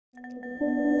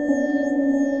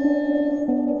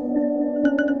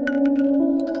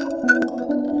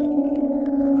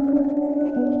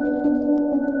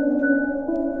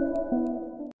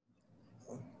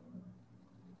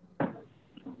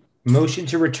Motion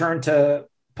to return to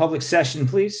public session,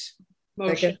 please.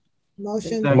 Motion.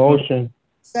 Motion. Motion.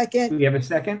 Second. Do we have a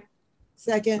second?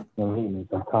 Second.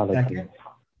 Second.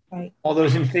 Right. All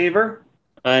those in favor?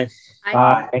 Aye.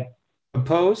 Aye.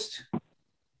 Opposed?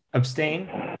 Abstain?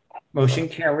 Motion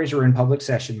carries. We're in public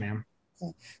session, ma'am.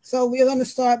 So we're going to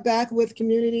start back with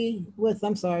committee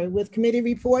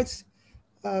reports.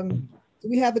 Do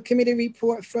we have a committee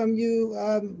report from you,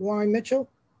 Warren Mitchell?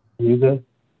 User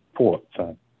report,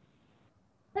 sorry.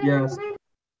 Yes,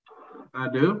 I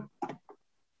do.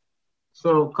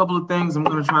 So a couple of things. I'm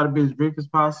going to try to be as brief as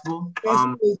possible. Yes,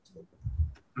 please.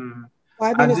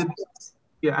 5 I minutes.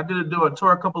 did do a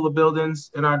tour a couple of buildings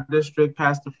in our district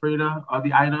past the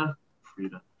Ida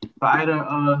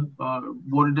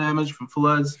water damage from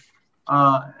floods.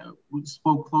 We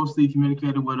spoke closely,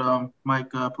 communicated with Mike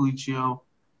Policio,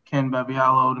 Ken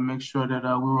Bavialo to make sure that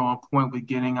we were on point with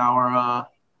getting our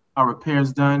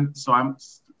repairs done. So I'm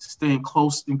staying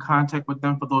close in contact with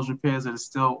them for those repairs that are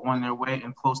still on their way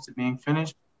and close to being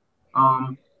finished.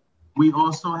 We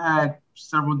also had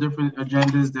several different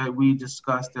agendas that we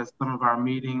discussed at some of our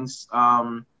meetings.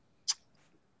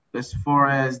 As far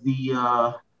as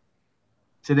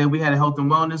today we had a health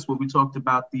and wellness where we talked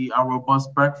about our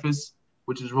robust breakfast,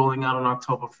 which is rolling out on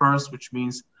October 1st, which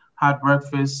means hot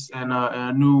breakfast and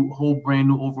a brand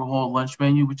new overhaul lunch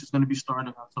menu, which is going to be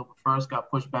starting October 1st. Got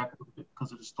pushed back a little bit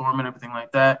because of the storm and everything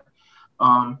like that.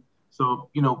 So,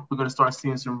 we're going to start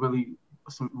seeing some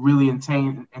really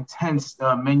intense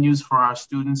menus for our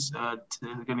students.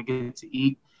 They're going to get to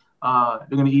eat. They're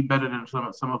going to eat better than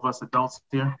some of us adults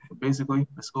here. Basically,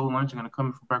 the school lunch are going to come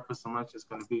in for breakfast and lunch. It's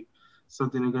going to be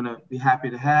something they're going to be happy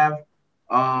to have.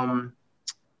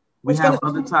 We have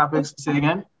other topics. Say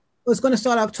again. It's going to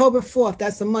start October 4th.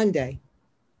 That's a Monday.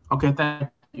 Okay,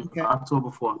 thank you. Okay. October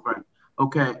 4th, right.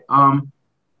 Okay.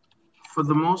 For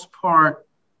the most part,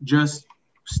 just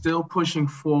still pushing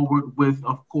forward with,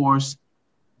 of course,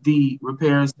 the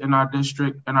repairs in our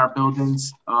district and our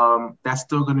buildings. That's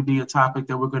still going to be a topic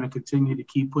that we're going to continue to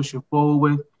keep pushing forward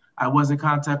with. I was in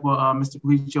contact with Mr.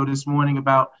 Policio this morning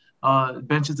about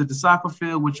benches at the soccer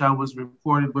field, which I was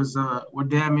reported were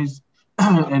damaged.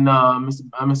 And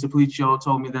Mr. Policio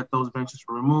told me that those benches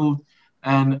were removed.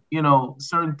 And,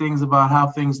 certain things about how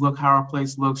things look, how our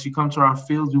place looks. You come to our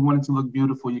fields, we want it to look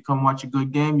beautiful. You come watch a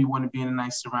good game, you want to be in a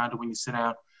nice surrounding when you sit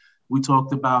down. We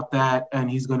talked about that, and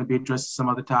he's going to be addressing some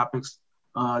other topics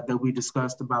that we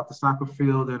discussed about the soccer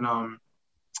field and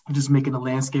just making the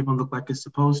landscape look like it's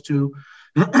supposed to.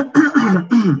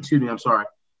 Excuse me, I'm sorry.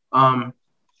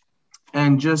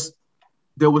 And just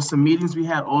there was some meetings we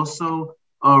had also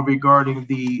regarding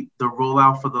the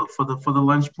rollout for the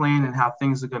lunch plan and how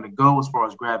things are going to go as far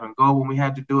as grab and go when we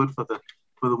had to do it for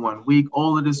the 1 week.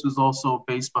 All of this was also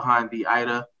based behind the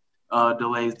Ida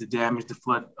delays, the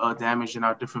flood damage in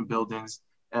our different buildings.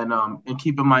 And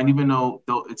keep in mind, even though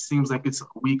it seems like it's a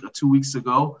week or 2 weeks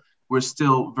ago, we're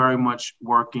still very much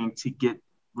working to get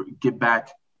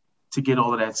back to get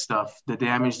all of that stuff. The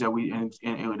damage that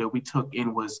we took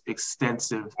in was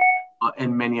extensive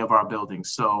in many of our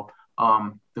buildings. So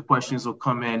the questions will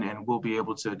come in and we'll be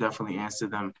able to definitely answer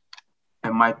them.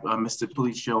 And Mr.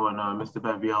 Policio and Mr.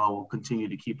 Baviello will continue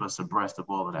to keep us abreast of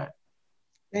all of that.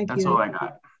 That's all I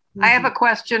got. I have a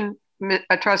question,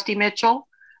 Trustee Mitchell.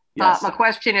 Yes. My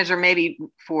question is, or maybe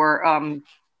for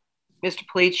Mr.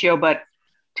 Policio, but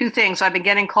two things. I've been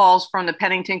getting calls from the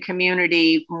Pennington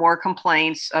community, more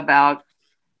complaints about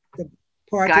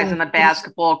guys in the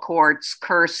basketball courts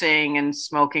cursing and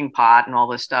smoking pot and all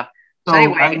this stuff. So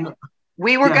anyway,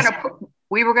 we were going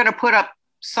to put up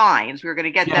signs. We were going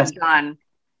to get them done.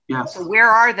 Yes. So where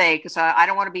are they? Because I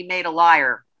don't want to be made a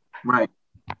liar. Right.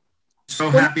 So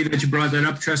happy that you brought that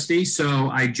up, Trustee. So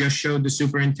I just showed the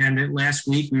superintendent last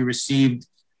week. We received,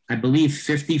 I believe,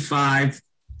 55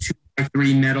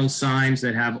 2x3 metal signs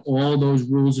that have all those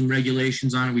rules and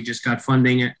regulations on it. We just got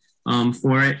funding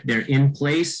for it. They're in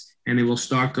place and they will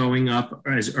start going up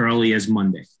as early as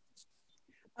Monday.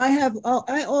 I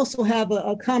also have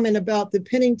a comment about the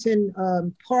Pennington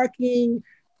parking.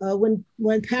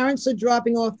 When parents are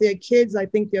dropping off their kids, I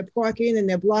think they're parking and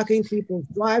they're blocking people's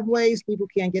driveways. People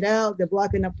can't get out. They're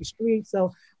blocking up the street.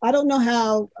 So I don't know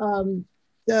how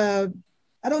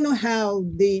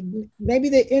maybe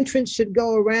the entrance should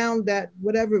go around that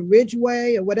whatever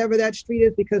Ridgeway or whatever that street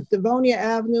is, because Devonia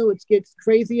Avenue, it gets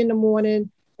crazy in the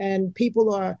morning and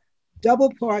people are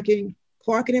double parking.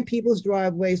 parking in people's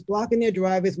driveways, blocking their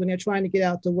driveways when they're trying to get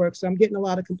out to work. So I'm getting a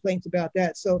lot of complaints about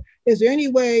that. So is there any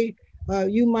way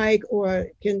you, Mike, or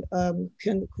can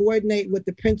coordinate with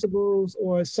the principals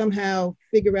or somehow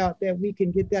figure out that we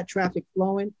can get that traffic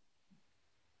flowing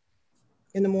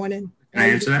in the morning? Can I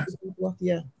answer that?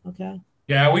 Yeah, okay.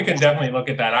 Yeah, we can definitely look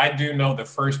at that. I do know the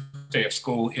first day of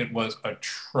school, it was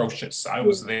atrocious. I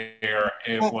was there.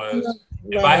 It was,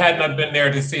 if I had not been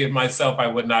there to see it myself, I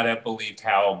would not have believed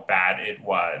how bad it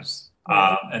was.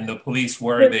 And the police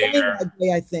were there. That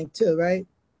day, I think, too, right?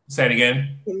 Say it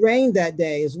again. It rained that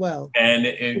day as well. And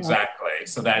exactly.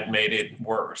 So that made it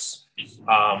worse.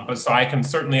 But so I can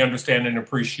certainly understand and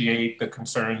appreciate the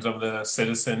concerns of the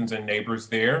citizens and neighbors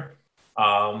there.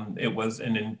 It was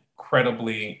an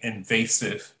incredibly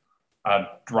invasive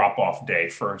drop-off day,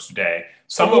 first day,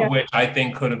 some of which I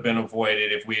think could have been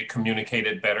avoided if we had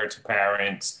communicated better to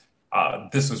parents.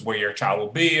 This is where your child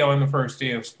will be on the first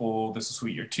day of school. This is who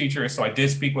your teacher is. So I did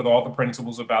speak with all the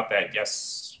principals about that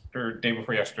day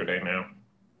before yesterday now.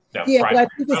 No, yeah, Friday.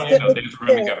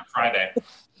 Friday.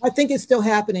 I think it's still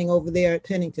happening over there at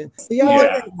Pennington.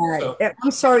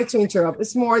 I'm sorry to interrupt.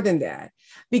 It's more than that,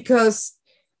 because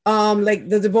like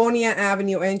the Devonia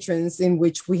Avenue entrance, in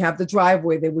which we have the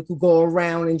driveway that we could go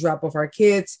around and drop off our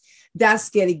kids, that's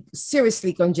getting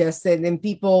seriously congested, and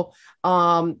people,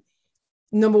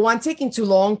 number one, taking too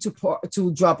long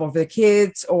to drop off their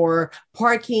kids, or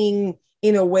parking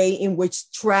in a way in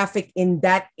which traffic in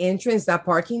that entrance, that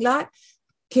parking lot,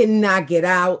 cannot get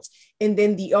out. And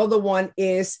then the other one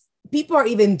is people are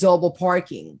even double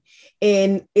parking,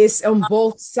 and it's on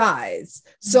both sides.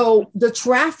 So the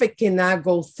traffic cannot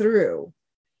go through,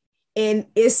 and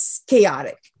it's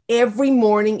chaotic. Every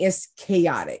morning is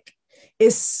chaotic.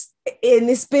 It's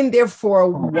been there for a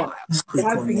while. It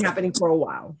has been happening for a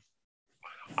while.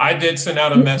 I did send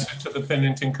out a message to the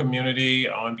Pennington community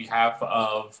on behalf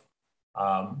of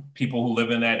people who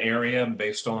live in that area,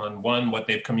 based on what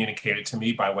they've communicated to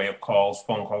me by way of calls,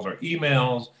 phone calls, or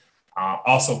emails.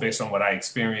 Also based on what I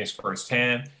experienced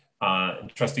firsthand.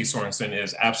 Trustee Sorensen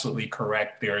is absolutely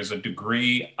correct. There is a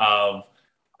degree of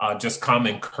just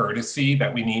common courtesy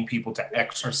that we need people to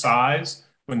exercise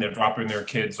when they're dropping their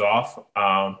kids off.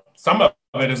 Some of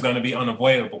it is going to be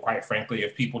unavoidable, quite frankly,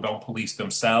 if people don't police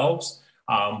themselves.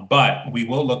 But we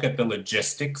will look at the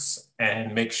logistics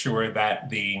and make sure that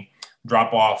the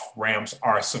drop-off ramps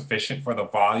are sufficient for the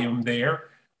volume there.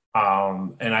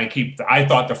 And I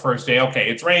thought the first day, okay,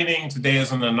 it's raining, today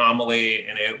is an anomaly,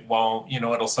 and it won't,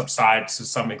 it'll subside to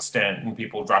some extent, and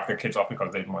people drop their kids off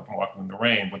because they didn't want them walking in the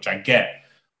rain, which I get.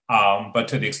 But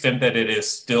to the extent that it is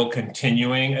still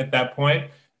continuing at that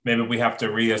point, maybe we have to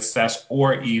reassess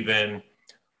or even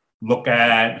look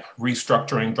at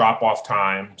restructuring drop-off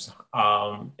times,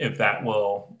 if that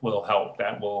will help.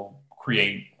 That will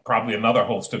create probably another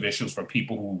host of issues for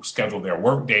people who schedule their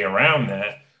work day around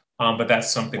that. But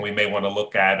that's something we may want to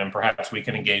look at, and perhaps we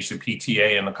can engage the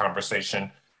PTA in the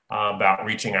conversation about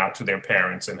reaching out to their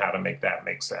parents and how to make that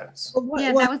make sense.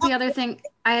 Yeah, that was the other thing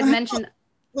I had mentioned.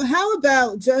 Well, how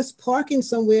about just parking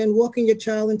somewhere and walking your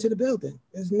child into the building?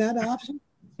 Isn't that an option?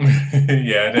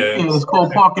 Yeah, it is. It's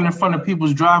called parking in front of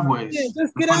people's driveways. Yeah,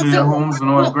 just get in front of their homes and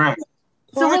all the grass.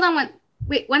 So hold on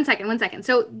one second.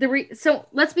 So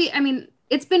let's be,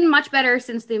 it's been much better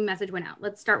since the message went out.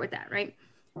 Let's start with that, right?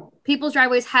 People's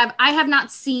driveways I have not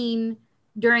seen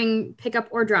during pickup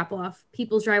or drop off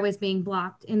people's driveways being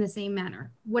blocked in the same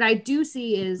manner. What I do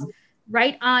see is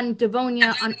right on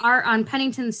Devonia, on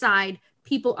Pennington's side,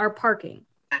 people are parking,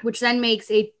 which then makes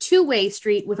a two-way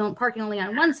street with parking only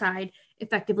on one side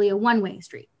effectively a one-way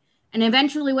street. And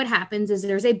eventually what happens is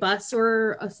there's a bus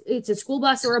it's a school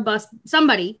bus or a bus,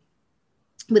 somebody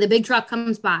with a big truck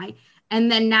comes by. And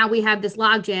then now we have this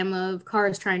logjam of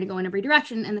cars trying to go in every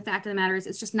direction. And the fact of the matter is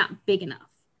it's just not big enough.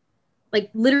 Like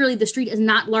literally the street is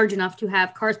not large enough to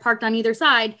have cars parked on either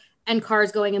side and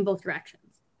cars going in both directions.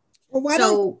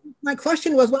 Well, my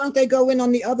question was, why don't they go in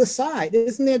on the other side?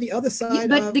 Isn't there the other side?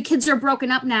 But the kids are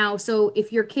broken up now. So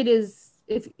if your kid is,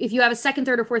 if you have a second,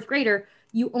 third, or fourth grader,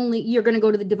 you're going to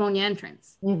go to the Devonia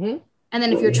entrance. Mm-hmm. And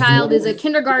then if your child is a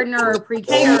kindergartner or a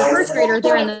pre-K or a first grader,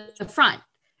 they're in the front.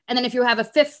 And then if you have a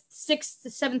fifth,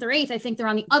 sixth, seventh, or eighth, I think they're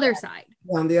on the other side.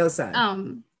 On the other side.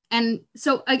 And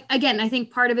so again, I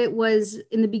think part of it was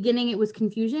in the beginning, it was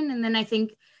confusion. And then I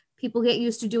think people get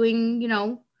used to doing,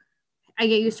 I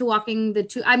get used to walking the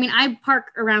two. I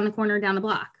park around the corner down the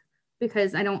block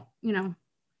because I don't,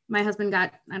 my husband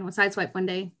got, sideswiped one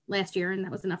day last year, and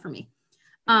that was enough for me.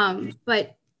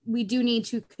 But we do need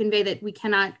to convey that we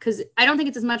cannot, because I don't think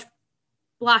it's as much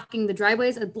blocking the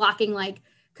driveways as blocking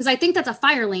because I think that's a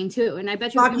fire lane too. And I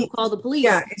bet you people call the police.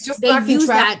 Yeah, it's just they use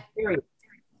that.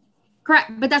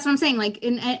 Correct. But that's what I'm saying. Like,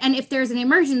 and if there's an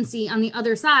emergency on the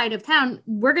other side of town,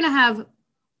 we're going to have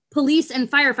police and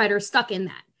firefighters stuck in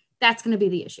that. That's going to be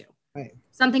the issue. Right.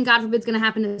 Something, God forbid, is going to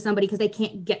happen to somebody because they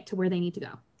can't get to where they need to go.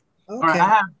 Okay. All right, I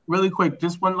have really quick,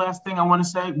 just one last thing I want to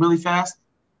say really fast.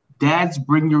 Dads,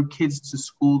 bring your kids to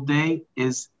school day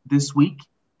is this week.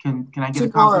 Can I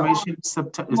get Tomorrow. a confirmation? Is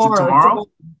it tomorrow? All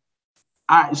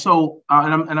right, so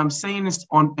and I'm saying this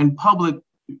in public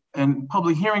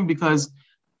hearing because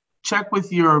check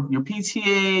with your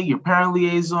PTA, your parent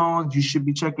liaisons. You should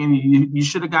be checking. You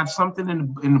should have got something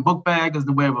in the book bag as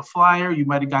the way of a flyer. You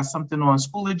might have got something on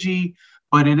Schoology,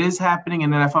 but it is happening.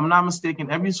 And then if I'm not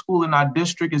mistaken, every school in our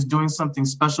district is doing something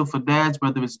special for dads,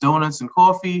 whether it's donuts and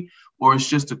coffee, or it's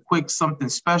just a quick something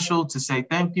special to say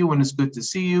thank you and it's good to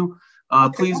see you.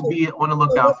 Please be on the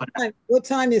lookout for that. What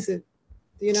time is it?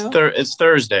 Do you know? It's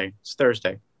Thursday. It's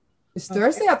Thursday. It's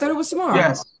Thursday? I thought it was tomorrow.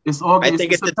 Yes, it's August. I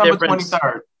think it's September the difference.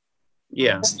 23rd.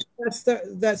 Yeah.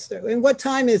 That's and what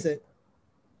time is it?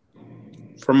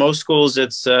 For most schools,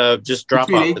 it's just drop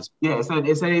off. It's at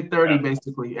 8:30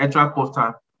 basically at drop off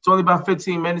time. It's only about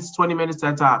 15 minutes, 20 minutes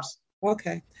at tops.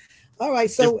 Okay. All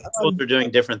right. So schools are doing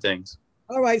different things.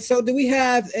 all right. So do we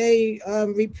have a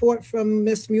report from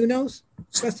Ms. Munoz?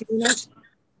 Trustee Munoz?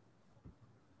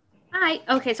 Hi.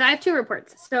 Okay, so I have two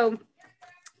reports. So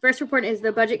first report is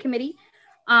the budget committee.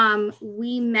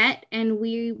 We met and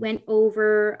we went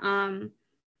over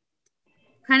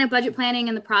kind of budget planning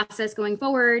and the process going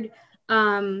forward,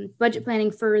 budget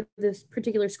planning for this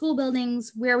particular school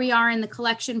buildings, where we are in the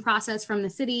collection process from the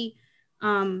city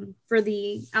for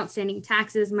the outstanding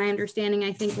taxes. My understanding,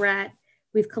 I think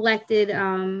we've collected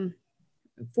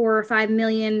 4 or 5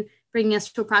 million, bringing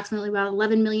us to approximately about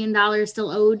 $11 million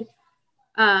still owed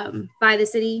by the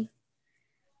city.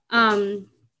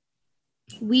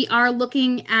 We are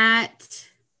looking at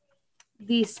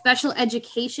the special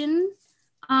education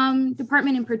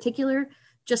department in particular,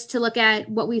 just to look at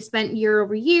what we've spent year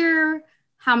over year,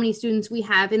 how many students we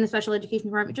have in the special education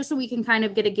department, just so we can kind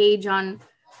of get a gauge on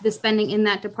the spending in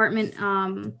that department.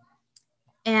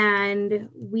 And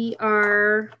we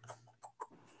are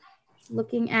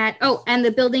looking at, and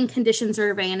the building condition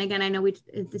survey. And again, I know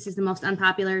this is the most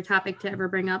unpopular topic to ever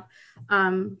bring up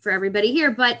for everybody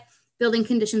here, but building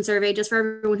condition survey, just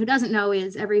for everyone who doesn't know,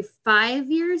 is every 5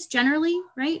 years generally,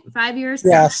 right? 5 years.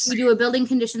 Yes. We do a building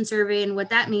condition survey. And what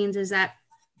that means is that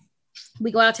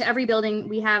we go out to every building.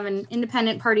 We have an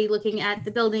independent party looking at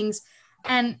the buildings.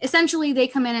 And essentially they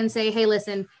come in and say, hey,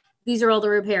 listen, these are all the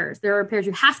repairs. There are repairs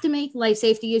you have to make, life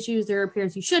safety issues. There are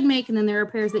repairs you should make. And then there are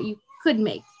repairs that you could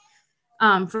make,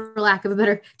 for lack of a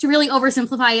better, to really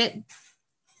oversimplify it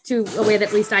to a way that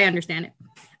at least I understand it.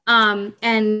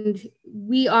 And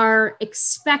we are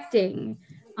expecting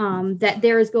that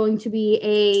there is going to be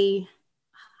a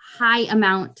high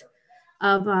amount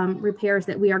of repairs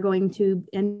that we are going to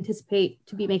anticipate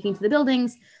to be making to the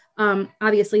buildings.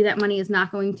 Obviously, that money is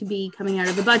not going to be coming out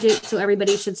of the budget, so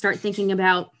everybody should start thinking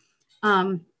about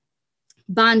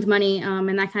bond money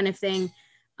and that kind of thing.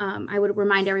 I would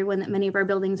remind everyone that many of our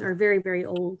buildings are very, very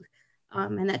old,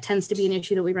 and that tends to be an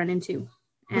issue that we run into.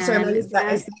 I'm sorry, is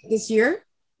that this year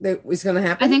that was going to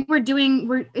happen? I think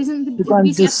isn't the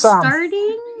BCS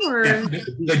starting? Or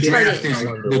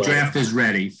The draft is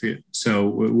ready, so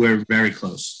we're very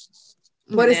close.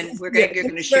 You're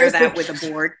going to share that with the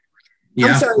board.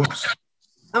 Yeah,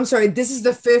 I'm sorry. This is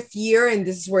the 5th year, and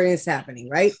this is where it's happening,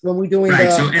 right? When we're doing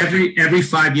right. So every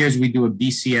 5 years we do a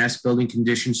BCS, building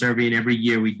condition survey, and every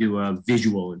year we do a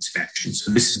visual inspection.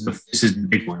 So this is the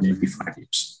big one every 5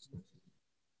 years.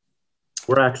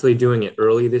 We're actually doing it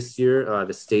early this year.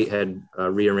 The state had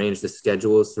rearranged the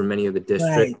schedules for many of the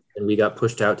districts, and we got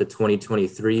pushed out to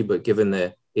 2023. But given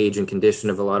the age and condition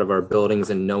of a lot of our buildings,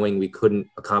 and knowing we couldn't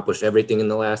accomplish everything in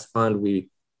the last fund, we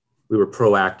were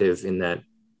proactive in that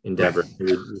endeavor.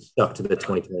 We stuck to the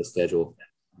 2020 schedule.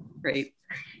 Great.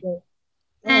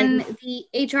 And the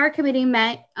HR committee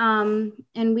met, and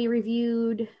we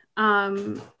reviewed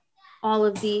all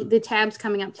of the tabs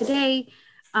coming up today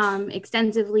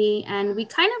extensively, and we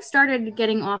kind of started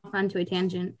getting off onto a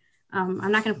tangent.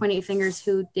 I'm not going to point any fingers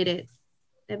who did it.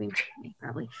 I mean,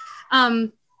 probably.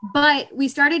 But we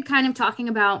started kind of talking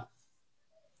about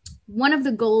one of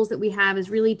the goals that we have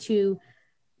is really to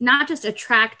not just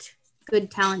attract good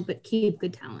talent, but keep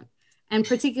good talent, and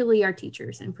particularly our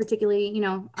teachers, and particularly,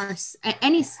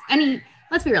 any,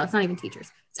 let's be real, it's not even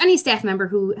teachers. It's any staff member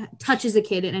who touches a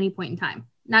kid at any point in time.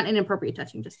 Not inappropriate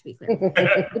touching, just to be clear,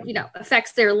 but,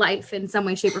 affects their life in some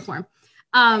way, shape, or form.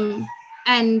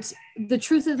 And the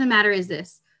truth of the matter is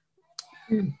this.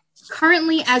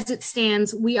 Currently, as it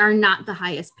stands, we are not the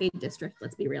highest paid district,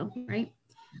 let's be real, right?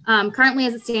 Currently,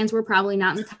 as it stands, we're probably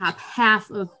not in the top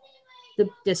half of the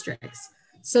districts.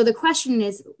 So the question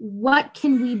is, what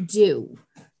can we do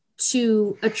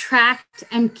to attract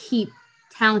and keep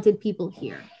talented people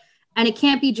here? And it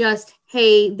can't be just,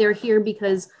 hey, they're here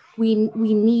because we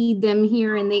need them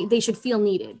here and they should feel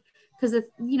needed, because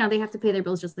they have to pay their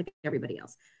bills just like everybody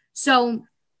else. So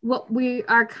what we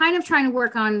are kind of trying to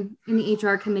work on in the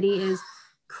HR committee is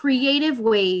creative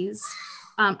ways.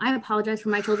 I apologize for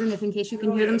my children if in case you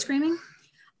can hear them screaming.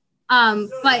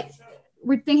 But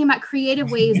we're thinking about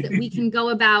creative ways that we can go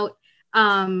about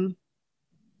and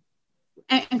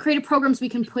creative programs we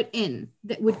can put in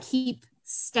that would keep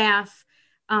staff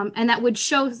and that would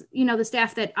show, the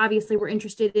staff that obviously we're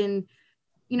interested in,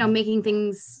 making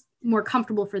things more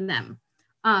comfortable for them.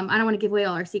 I don't want to give away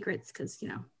all our secrets because,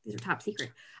 these are top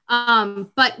secret.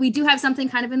 But we do have something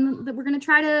kind of that we're going to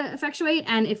try to effectuate.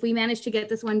 And if we manage to get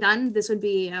this one done, this would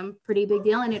be a pretty big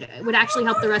deal. And it would actually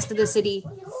help the rest of the city,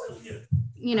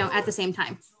 at the same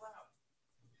time.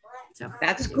 So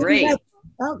that's great.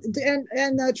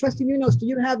 Trustee Munoz, do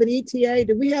you have an ETA?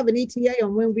 Do we have an ETA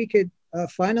on when we could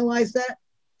finalize that?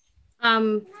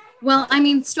 Well,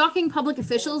 stalking public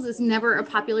officials is never a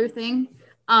popular thing.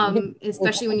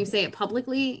 Especially when you say it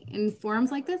publicly in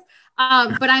forums like this.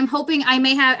 But I'm hoping I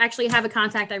may actually have a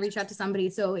contact. I reach out to somebody.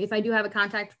 So if I do have a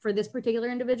contact for this particular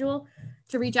individual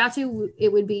to reach out to,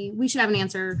 we should have an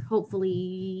answer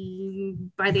hopefully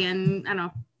by the end,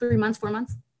 3 months, 4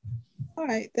 months. All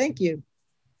right, thank you.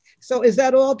 So is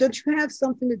that all? Don't you have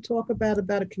something to talk about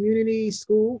a community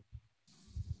school?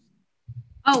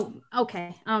 Oh,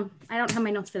 okay. I don't have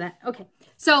my notes for that. Okay.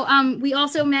 So we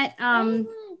also met, I'm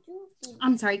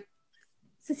sorry,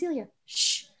 Cecilia.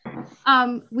 Shh.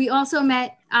 We also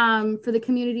met for the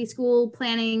community school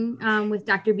planning with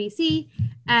Dr. BC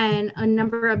and a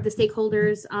number of the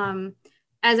stakeholders.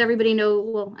 As everybody knows,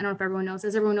 well, I don't know if everyone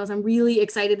knows, I'm really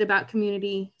excited about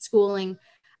community schooling.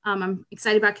 I'm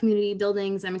excited about community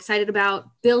buildings. I'm excited about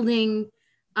building,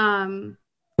 building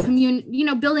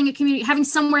a community, having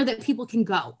somewhere that people can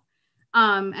go.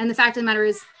 And the fact of the matter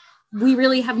is we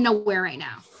really have nowhere right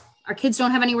now. Our kids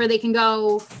don't have anywhere they can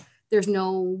go. There's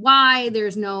no why,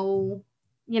 there's no,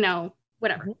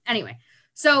 whatever. Anyway,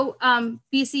 so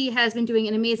BC has been doing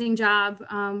an amazing job.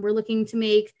 We're looking to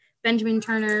make Benjamin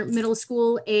Turner Middle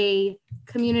School a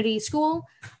community school.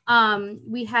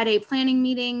 We had a planning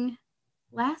meeting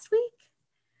last week.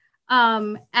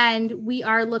 And we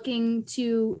are looking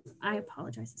to, I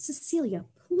apologize, Cecilia,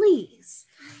 please.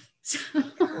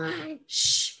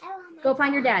 Shh, go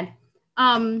find your dad.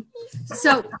 I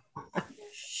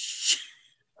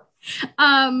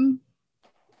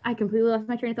completely lost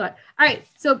my train of thought. All right.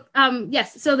 So,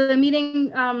 yes. So the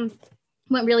meeting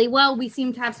went really well. We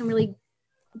seem to have some really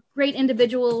great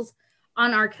individuals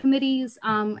on our committees.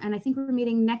 And I think we're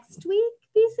meeting next week,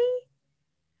 BC.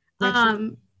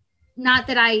 Not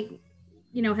that I,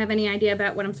 have any idea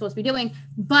about what I'm supposed to be doing,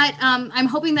 but I'm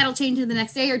hoping that'll change in the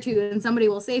next day or two and somebody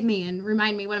will save me and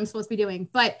remind me what I'm supposed to be doing.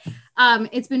 But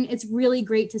it's really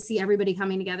great to see everybody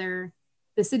coming together.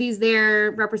 The city's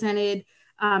there represented,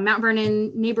 Mount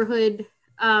Vernon Neighborhood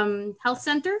Health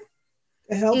Center.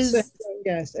 The health center,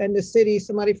 yes. And the city,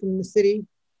 somebody from the city.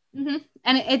 Mm-hmm.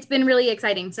 And it's been really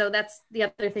exciting. So that's the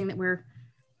other thing that we're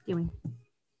doing.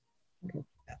 Okay.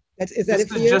 Is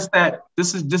that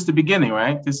this is just the beginning,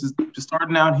 right? This is just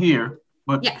starting out here,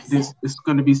 but yes. This is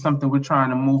going to be something we're trying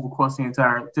to move across the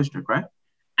entire district, right?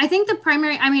 I think the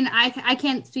primary, I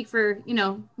can't speak for,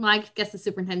 I guess the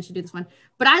superintendent should do this one,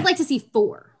 but I'd like to see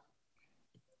 4.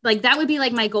 Like that would be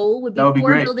like my goal would be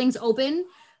 4 buildings open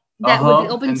that would be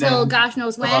open till gosh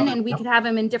knows when, and we could have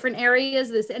them in different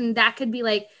areas. And that could be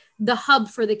like the hub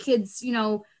for the kids,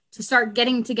 to start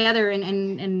getting together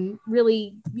and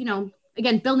really,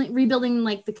 again, rebuilding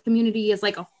like the community is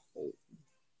like a whole.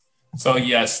 So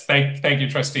yes, thank you,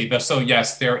 Trustee. So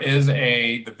yes, there is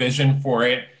the vision for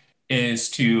it is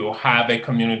to have a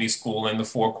community school in the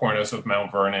 4 corners of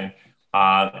Mount Vernon.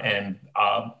 And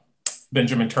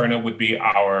Benjamin Turner would be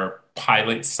our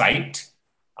pilot site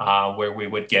where we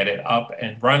would get it up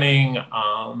and running,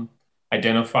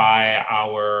 identify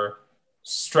our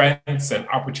strengths and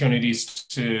opportunities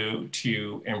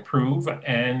to improve,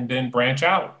 and then branch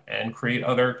out and create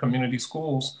other community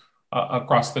schools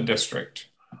across the district.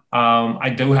 I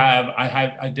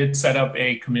did set up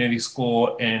a community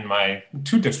school in my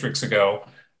 2 districts ago,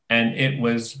 and it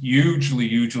was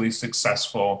hugely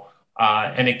successful.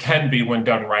 And it can be when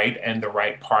done right, and the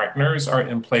right partners are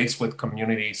in place with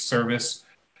community service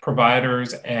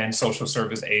providers and social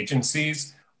service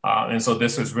agencies. And so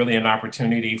this is really an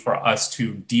opportunity for us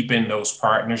to deepen those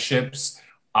partnerships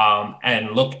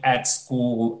and look at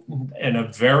school in a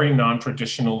very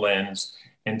non-traditional lens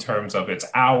in terms of its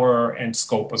hour and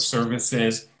scope of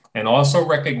services, and also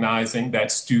recognizing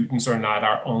that students are not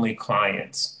our only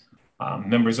clients.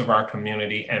 Members of our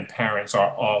community and parents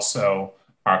are also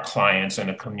our clients in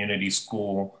a community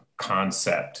school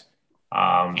concept.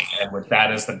 And with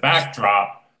that as the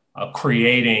backdrop,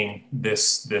 creating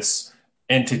this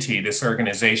entity, this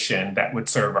organization that would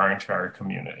serve our entire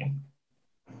community.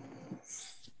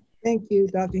 Thank you,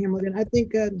 Dr. Hamilton. I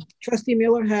think Trustee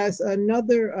Miller has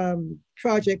another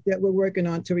project that we're working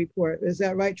on to report. Is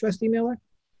that right, Trustee Miller?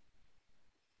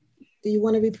 Do you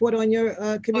want to report on your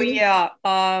committee? Oh,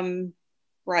 yeah,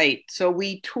 right. So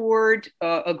we toured,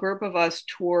 a group of us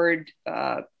toured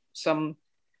some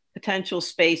potential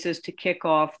spaces to kick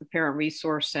off the Parent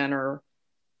Resource Center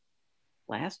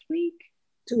last week?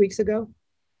 2 weeks ago.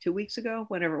 2 weeks ago,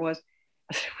 whatever it was.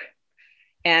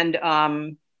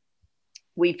 And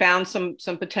we found some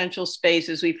potential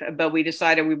spaces, but we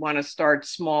decided we want to start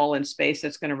small in space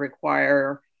that's going to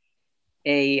require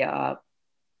a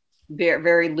very,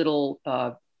 very little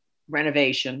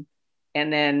renovation,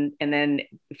 and then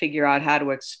figure out how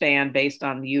to expand based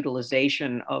on the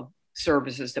utilization of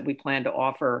services that we plan to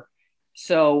offer.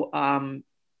 So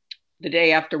the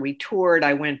day after we toured,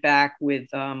 I went back with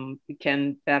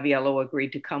Ken Baviello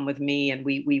agreed to come with me, and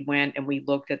we went and we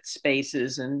looked at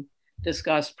spaces and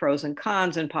discussed pros and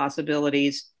cons and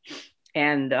possibilities.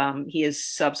 And he has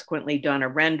subsequently done a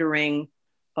rendering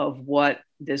of what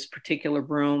this particular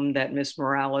room that Ms.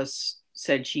 Morales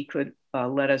said she could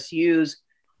let us use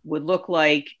would look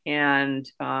like. And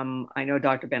I know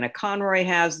Dr. Bennett Conroy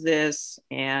has this,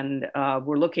 and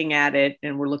we're looking at it,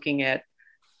 and we're looking at,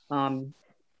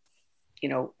 you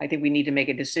know, I think we need to make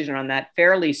a decision on that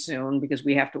fairly soon because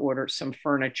we have to order some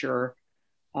furniture,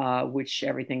 which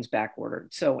everything's back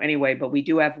ordered. So anyway, but we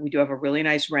do have a really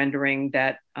nice rendering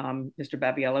that Mr.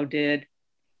 Baviello did,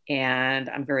 and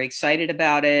I'm very excited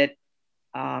about it.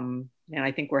 And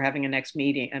I think we're having a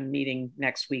meeting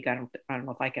next week. I don't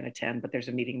know if I can attend, but there's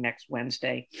a meeting next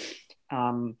Wednesday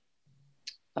to,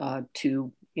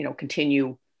 you know,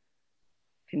 continue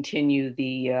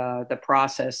the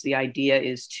process. The idea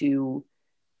is to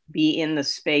be in the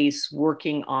space,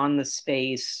 working on the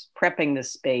space, prepping the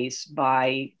space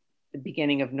by the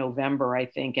beginning of November, I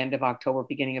think, end of October,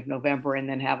 beginning of November, and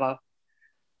then have a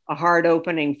hard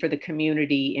opening for the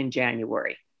community in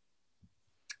January.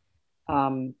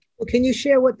 Well, can you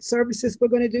share what services we're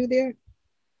going to do there?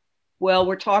 Well,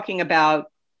 we're talking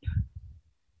about,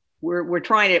 we're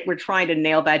trying to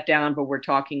nail that down, but we're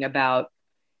talking about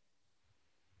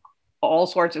all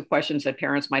sorts of questions that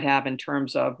parents might have in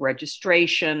terms of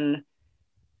registration,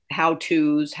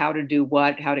 how-tos, how to do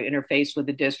what, how to interface with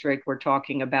the district. We're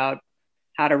talking about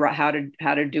how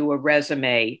to do a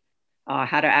resume,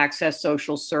 how to access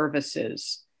social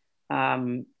services,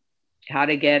 how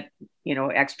to get, you know,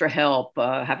 extra help,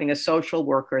 having a social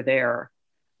worker there,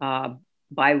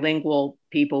 bilingual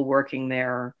people working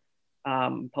there,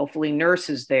 hopefully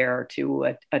nurses there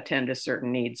to attend to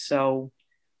certain needs. So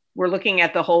we're looking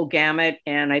at the whole gamut,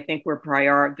 and I think we're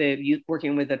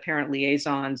working with the parent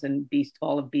liaisons and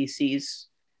all of BC's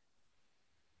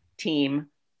team,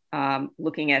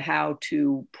 looking at how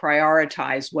to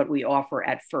prioritize what we offer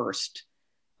at first,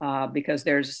 because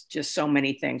there's just so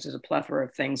many things. There's a plethora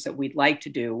of things that we'd like to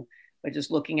do, but just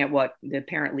looking at what the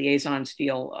parent liaisons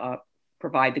feel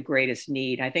provide the greatest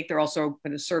need. I think they're also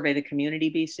going to survey the community,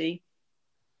 BC.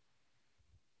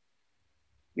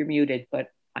 You're muted,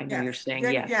 but I know you're saying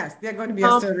yes. Yes, they're going to be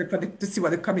a survey to see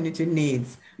what the community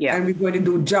needs. Yeah. And we're going to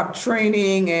do job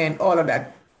training and all of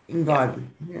that involved.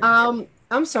 Yeah.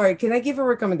 I'm sorry, can I give a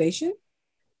recommendation?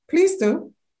 Please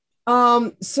do.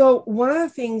 So one of the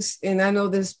things, and I know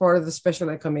this is part of the special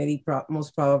ed committee,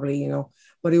 most probably, you know,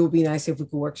 but it would be nice if we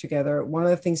could work together. One of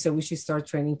the things that we should start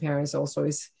training parents also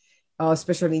is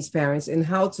special needs parents and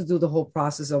how to do the whole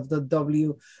process of the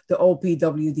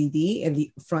OPWDD and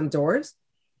the front doors.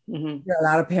 Mm-hmm. A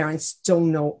lot of parents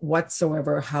don't know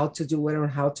whatsoever how to do it or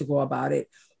how to go about it,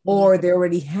 or they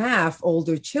already have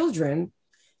older children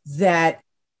that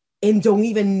and don't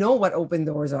even know what open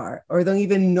doors are, or don't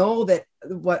even know that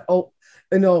what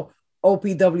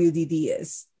OPWDD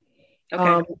is.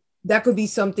 Okay. That could be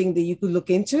something that you could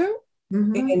look into,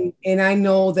 and I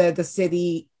know that the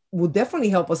city will definitely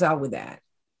help us out with that.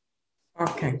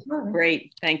 Okay,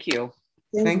 great, thank you.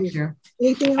 Thank you.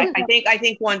 I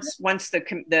think once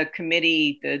the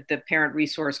committee, the parent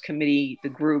resource committee, the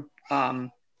group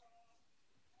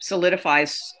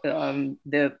solidifies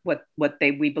what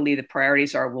we believe the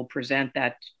priorities are, we'll present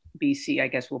that. BC, I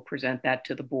guess, will present that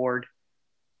to the board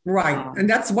Right. And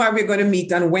that's why we're going to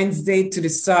meet on Wednesday to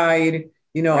decide,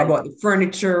 about the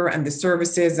furniture and the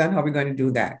services and how we're going to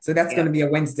do that. So that's going to be a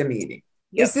Wednesday meeting.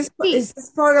 Yep. Is this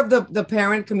part of the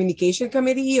parent communication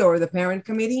committee or the parent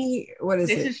committee? What is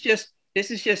it?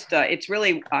 This is just it's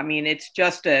really,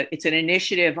 it's an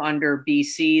initiative under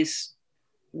BC's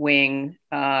wing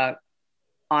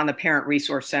on the Parent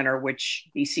Resource Center, which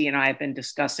BC and I have been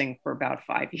discussing for about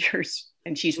 5 years.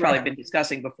 And she's probably been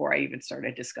discussing before I even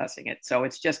started discussing it. So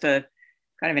it's just a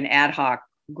kind of an ad hoc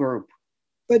group.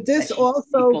 But this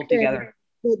also together.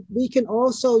 But we can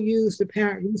also use the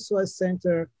Parent Resource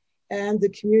Center and the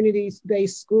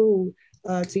community-based school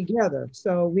together.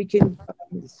 So we can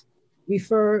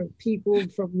refer people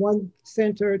from one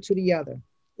center to the other,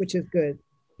 which is good.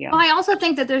 Yeah. Well, I also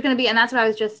think that there's going to be, and that's what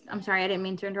I'm sorry, I didn't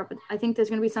mean to interrupt, but I think there's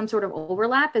going to be some sort of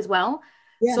overlap as well.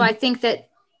 Yeah. So I think that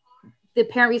the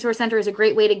Parent Resource Center is a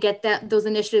great way to get those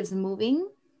initiatives moving.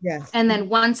 Yes. And then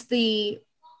once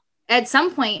at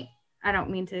some point, I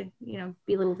don't mean to,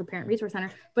 belittle the Parent Resource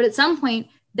Center, but at some point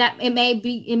that it may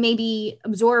be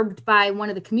absorbed by one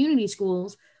of the community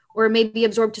schools, or it may be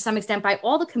absorbed to some extent by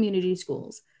all the community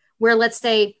schools, where let's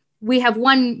say we have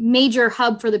one major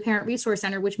hub for the Parent Resource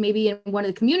Center, which may be in one of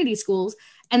the community schools.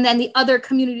 And then the other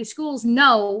community schools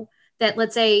know that,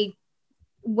 let's say,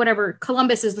 whatever,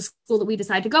 Columbus is the school that we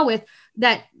decide to go with,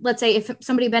 that let's say if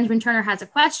somebody at Benjamin Turner has a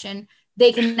question,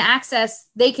 they can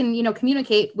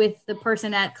communicate with the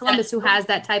person at Columbus who has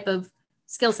that type of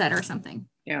skill set or something.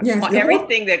 Yeah. Yes. Well,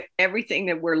 everything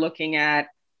that we're looking at,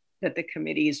 that the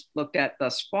committee's looked at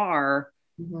thus far,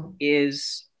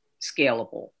 is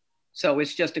scalable. So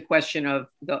it's just a question of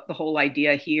the whole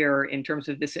idea here in terms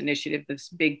of this initiative, this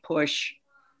big push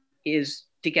is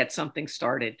to get something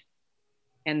started.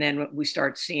 And then we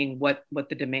start seeing what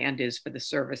the demand is for the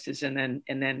services. And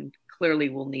then clearly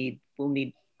we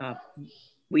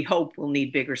hope we'll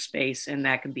need bigger space, and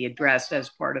that can be addressed as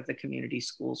part of the community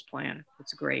schools plan.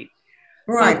 It's great.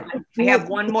 Right. I have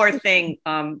one more thing,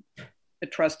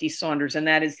 Trustee Saunders, and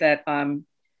that is that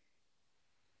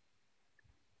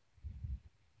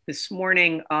this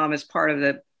morning, as part of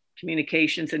the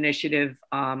communications initiative,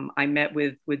 I met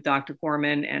with Dr.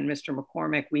 Gorman and Mr.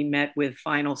 McCormick. We met with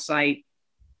Final Site,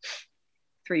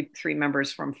 three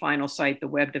members from Final Site, the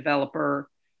web developer,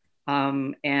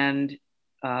 and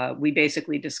we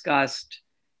basically discussed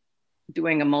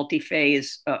doing a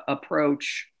multi-phase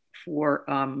approach for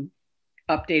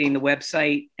updating the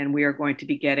website, and we are going to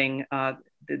be getting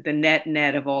the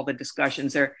net of all the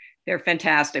discussions. They're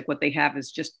fantastic. What they have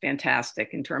is just fantastic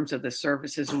in terms of the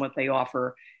services and what they offer.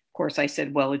 Of course, I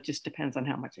said, well, it just depends on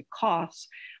how much it costs.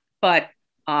 But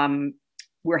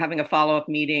we're having a follow-up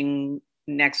meeting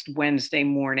next Wednesday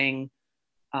morning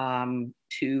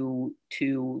to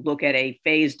look at a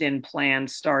phased-in plan,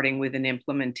 starting with an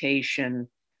implementation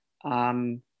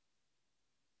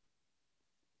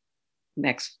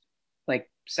next,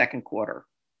 second quarter.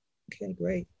 Okay,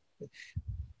 great.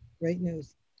 Great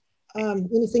news.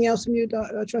 Anything else from you,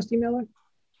 Trustee Miller?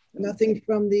 Nothing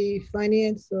from the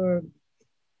finance or?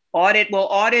 Audit,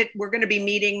 we're going to be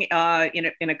meeting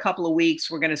in a couple of weeks.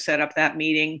 We're going to set up that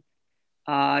meeting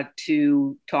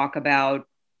to talk about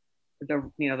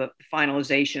the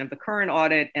finalization of the current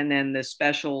audit, and then the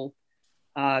special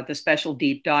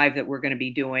deep dive that we're going to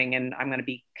be doing. And I'm going to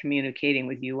be communicating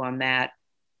with you on that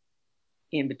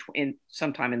in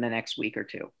sometime in the next week or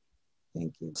two.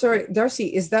 Thank you. Sorry, Darcy,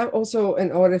 is that also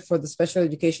an audit for the special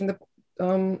education?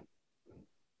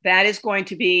 That is going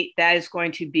to be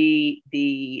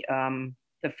the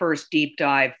first deep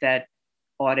dive that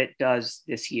audit does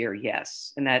this year.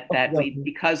 Yes, and that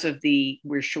because of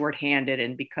we're shorthanded,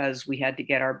 and because we had to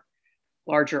get our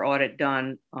larger audit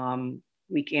done,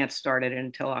 we can't start it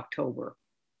until October.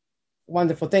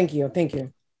 Wonderful. Thank you.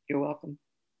 You're welcome.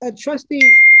 Trustee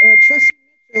Mitchell,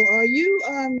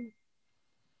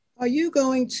 are you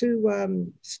going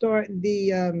to start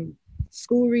the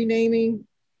school renaming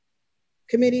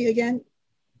committee again?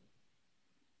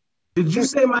 Did you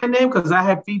say my name? Because I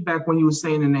had feedback when you were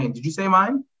saying the name. Did you say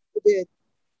mine? I did.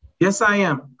 Yes, I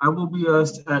am. I will be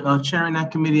chairing that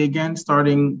committee again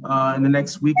starting in the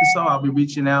next week or so. I'll be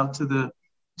reaching out to the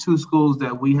 2 schools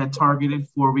that we had targeted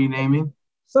for renaming.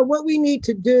 So what we need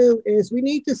to do is we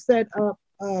need to set up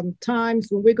times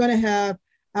when we're going to have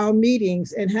our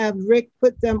meetings and have Rick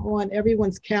put them on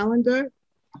everyone's calendar,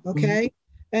 okay?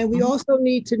 Mm-hmm. And we also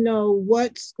need to know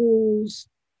what schools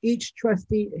each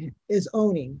trustee is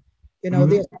owning.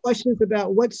 There's questions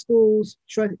about what schools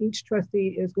each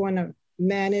trustee is going to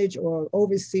manage or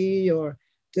oversee or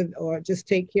just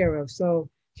take care of. So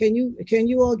can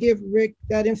you all give Rick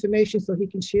that information so he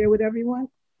can share with everyone?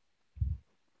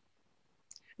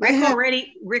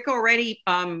 Rick already,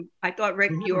 I thought,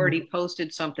 Rick, you already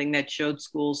posted something that showed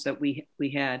schools that we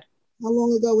had. How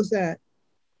long ago was that?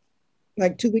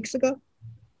 Like 2 weeks ago?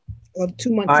 Or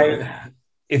 2 months ago?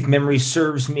 If memory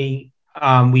serves me,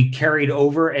 we carried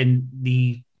over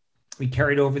the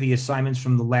assignments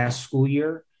from the last school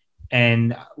year,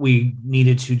 and we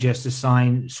needed to just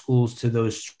assign schools to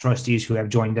those trustees who have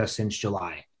joined us since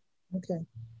July. Okay.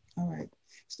 All right.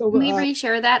 So can we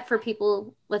reshare that for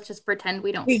people? Let's just pretend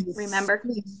we don't remember.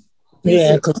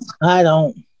 Yeah, because I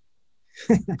don't.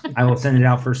 I will send it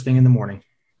out first thing in the morning.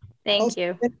 Thank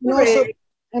you.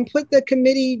 And put the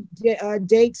committee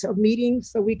dates of meetings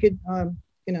so we could,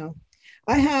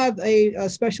 I have a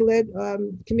special ed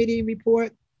committee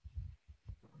report.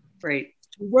 Great.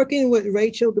 Working with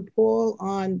Rachel DePaul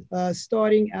on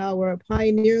starting our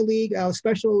Pioneer League, our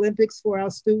Special Olympics for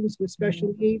our students with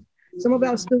special needs. Some of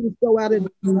our students go out and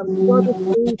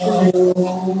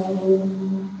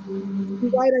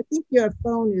right, I think your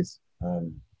phone is,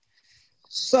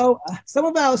 so some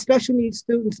of our special needs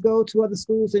students go to other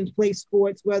schools and play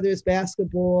sports, whether it's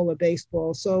basketball or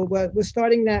baseball. So we're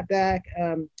starting that back.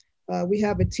 We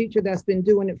have a teacher that's been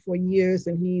doing it for years,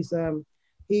 and he's going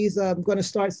to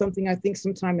start something, I think,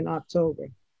 sometime in October,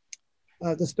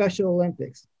 the Special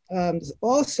Olympics.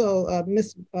 Also,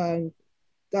 Miss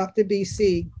Dr.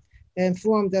 BC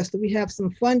informed us that we have some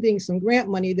funding, some grant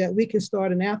money that we can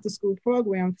start an after-school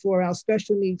program for our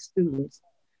special needs students.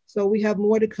 So we have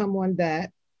more to come on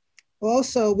that.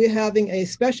 Also, we're having a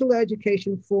special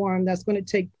education forum that's going to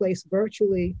take place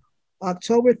virtually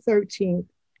October 13th,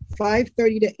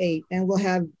 5:30 to 8, and we'll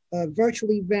have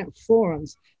virtual event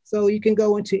forums. So you can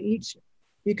go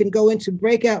into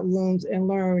breakout rooms and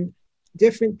learn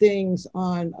different things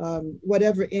on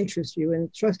whatever interests you. And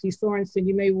Trustee Sorensen,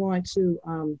 you may want to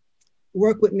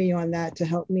work with me on that to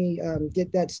help me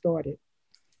get that started.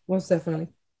 Most definitely.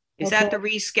 Is that the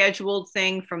rescheduled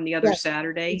thing from the other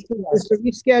Saturday? It's the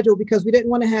reschedule because we didn't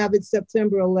want to have it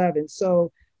September 11th.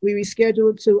 So we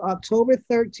rescheduled it to October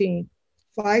 13th,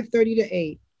 5:30 to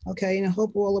 8. Okay, and I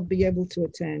hope all will be able to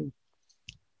attend.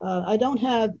 I don't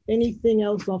have anything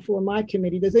else for my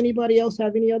committee. Does anybody else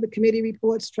have any other committee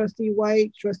reports? Trustee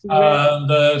White, Trustee Red?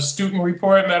 The student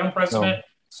report, Madam President. No.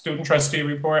 Student trustee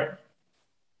report.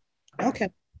 Okay.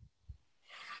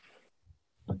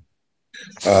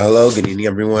 Hello, good evening,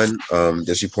 everyone.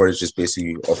 This report is just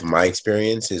basically off of my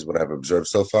experiences, what I've observed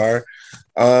so far.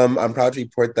 I'm proud to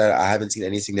report that I haven't seen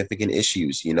any significant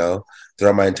issues,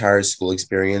 throughout my entire school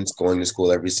experience, going to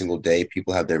school every single day.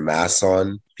 People have their masks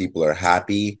on, people are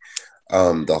happy.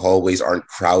 The hallways aren't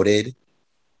crowded.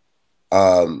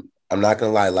 I'm not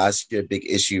gonna lie, last year, a big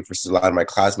issue for a lot of my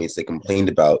classmates they complained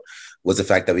about was the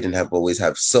fact that we didn't always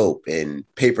have soap and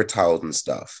paper towels and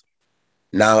stuff.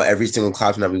 Now, every single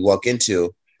classroom that we walk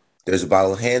into, there's a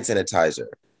bottle of hand sanitizer.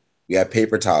 We have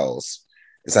paper towels.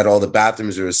 Inside all the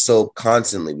bathrooms, there is soap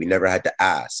constantly. We never had to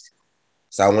ask.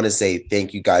 So I want to say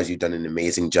thank you guys. You've done an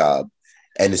amazing job.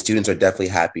 And the students are definitely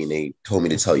happy, and they told me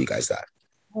to tell you guys that.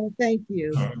 Oh, thank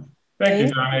you. Thank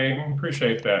you, Johnny. I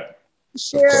appreciate that.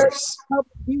 Share. Do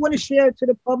you want to share to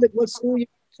the public what school you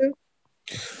go to?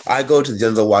 I go to the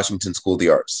Denzel Washington School of the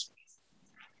Arts.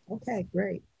 Okay,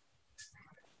 great.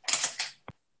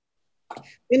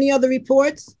 Any other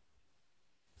reports?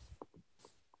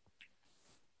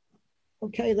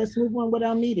 Okay, let's move on with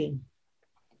our meeting.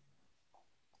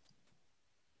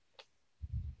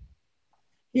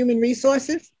 Human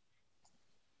Resources,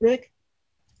 Rick?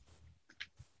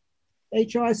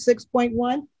 HR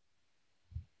 6.1?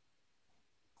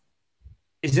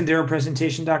 Isn't there a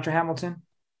presentation, Dr. Hamilton?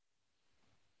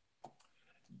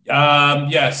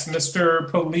 Yes, Mr.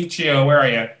 Policio, where are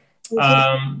you?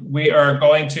 We are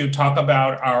going to talk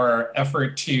about our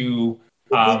effort to,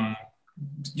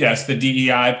 yes, the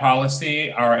DEI policy,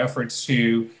 our efforts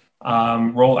to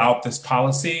roll out this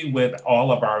policy with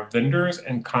all of our vendors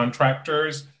and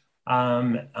contractors.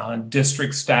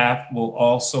 District staff will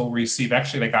also receive,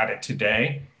 actually they got it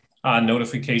today,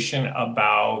 notification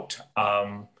about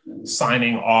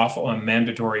signing off on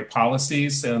mandatory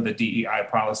policies. And the DEI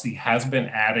policy has been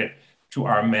added to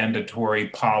our mandatory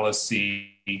policy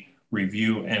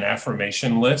review and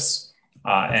affirmation lists,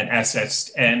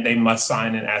 and they must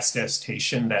sign an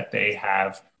attestation that they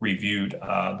have reviewed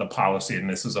the policy, and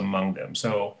this is among them.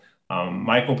 So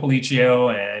Michael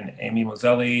Policio and Amy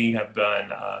Mozzelli have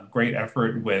done a great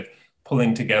effort with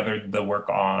pulling together the work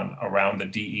around the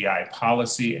DEI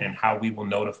policy and how we will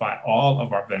notify all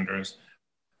of our vendors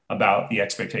about the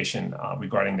expectation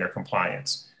regarding their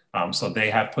compliance. So they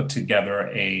have put together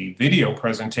a video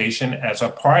presentation as a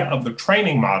part of the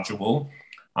training module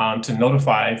to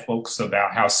notify folks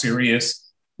about how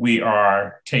serious we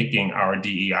are taking our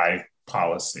DEI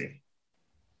policy.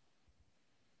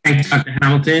 Thanks, Dr.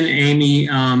 Hamilton. Amy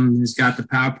has got the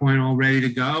PowerPoint all ready to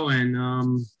go,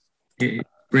 and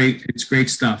it's great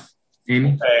stuff.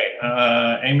 Amy?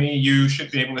 Okay, Amy, you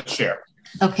should be able to share.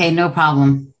 Okay, no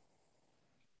problem.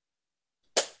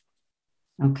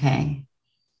 Okay.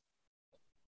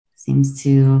 Seems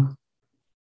to...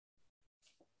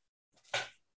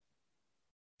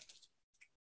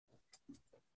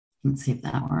 Let's see if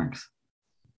that works.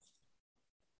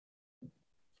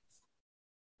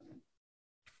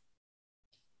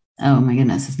 Oh my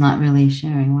goodness, it's not really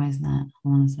sharing. Why is that?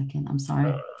 Hold on a second. I'm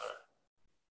sorry.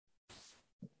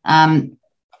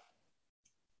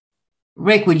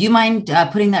 Rick, would you mind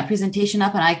putting that presentation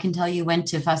up and I can tell you when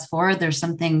to fast forward? There's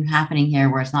something happening here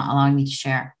where it's not allowing me to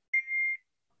share.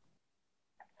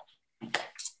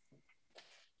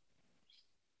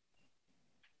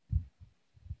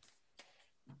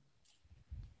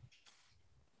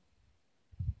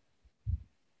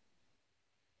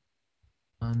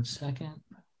 One second.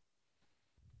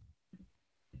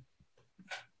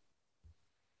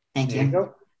 Thank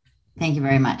you. Thank you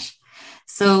very much.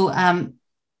 So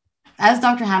as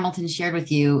Dr. Hamilton shared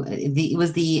with you, it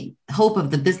was the hope of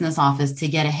the business office to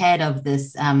get ahead of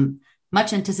this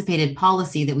much anticipated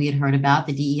policy that we had heard about,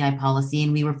 the DEI policy,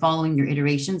 and we were following your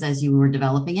iterations as you were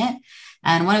developing it.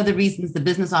 And one of the reasons the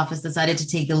business office decided to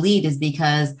take the lead is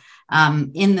because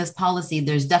in this policy,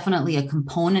 there's definitely a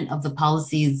component of the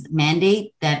policy's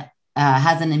mandate that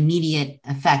has an immediate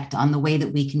effect on the way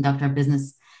that we conduct our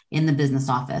business in the business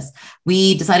office.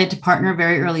 We decided to partner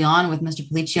very early on with Mr.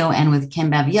 Policio and with Kim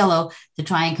Baviello to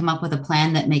try and come up with a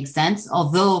plan that makes sense.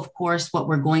 Although, of course, what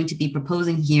we're going to be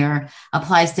proposing here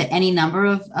applies to any number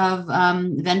of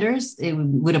vendors. It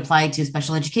would apply to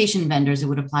special education vendors. It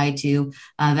would apply to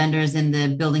vendors in the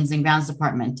buildings and grounds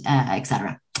department, et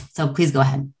cetera. So please go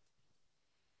ahead.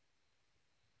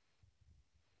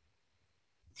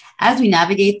 As we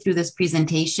navigate through this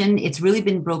presentation, it's really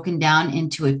been broken down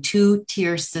into a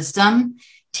two-tier system,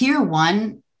 tier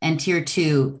 1 and tier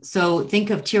 2. So think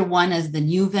of tier 1 as the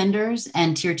new vendors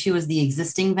and tier 2 as the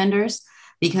existing vendors,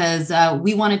 because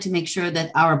we wanted to make sure that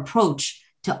our approach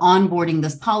to onboarding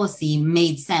this policy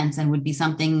made sense and would be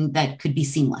something that could be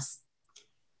seamless.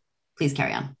 Please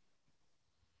carry on.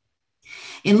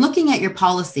 In looking at your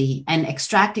policy and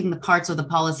extracting the parts of the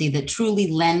policy that truly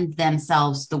lend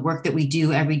themselves to the work that we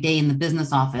do every day in the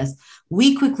business office,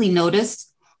 we quickly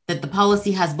noticed that the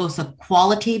policy has both a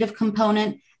qualitative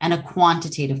component and a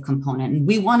quantitative component. And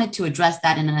we wanted to address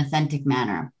that in an authentic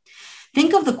manner.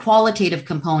 Think of the qualitative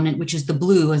component, which is the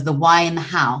blue, as the why and the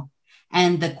how,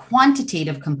 and the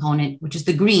quantitative component, which is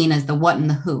the green, as the what and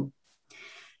the who.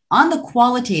 On the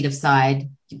qualitative side,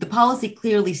 the policy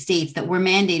clearly states that we're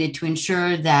mandated to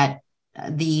ensure that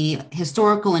the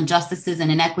historical injustices and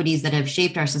inequities that have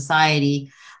shaped our society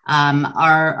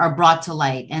are brought to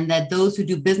light, and that those who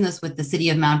do business with the city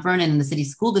of Mount Vernon and the city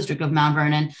school district of Mount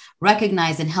Vernon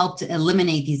recognize and help to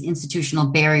eliminate these institutional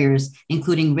barriers,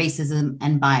 including racism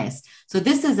and bias. So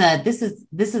this is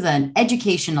an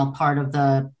educational part of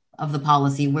the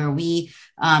policy where we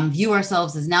view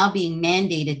ourselves as now being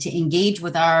mandated to engage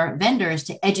with our vendors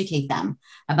to educate them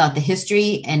about the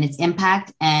history and its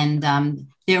impact and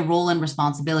their role and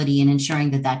responsibility in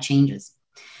ensuring that that changes.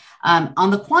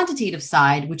 On the quantitative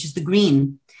side, which is the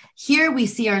green, here we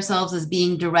see ourselves as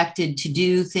being directed to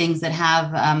do things that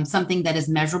have something that is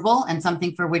measurable and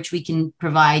something for which we can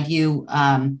provide you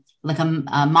like a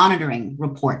monitoring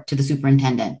report to the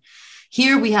superintendent.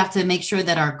 Here, we have to make sure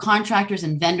that our contractors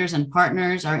and vendors and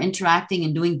partners are interacting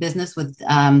and doing business with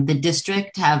the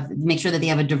district, make sure that they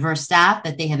have a diverse staff,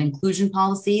 that they have inclusion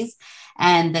policies,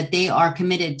 and that they are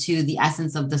committed to the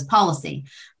essence of this policy.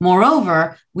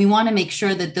 Moreover, we want to make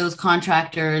sure that those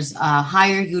contractors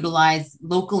utilize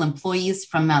local employees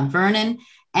from Mount Vernon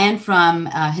and from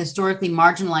historically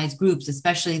marginalized groups,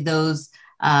 especially those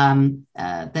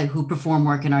who perform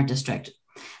work in our district.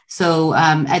 So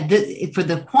for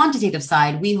the quantitative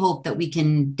side, we hope that we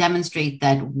can demonstrate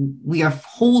that we are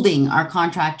holding our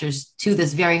contractors to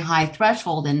this very high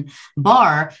threshold and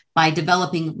bar by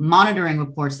developing monitoring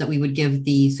reports that we would give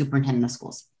the superintendent of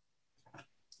schools.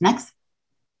 Next.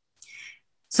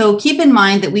 So keep in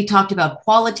mind that we talked about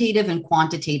qualitative and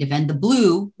quantitative, and the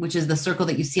blue, which is the circle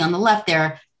that you see on the left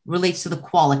there, relates to the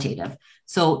qualitative.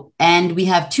 So, and we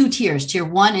have two tiers, tier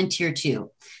 1 and tier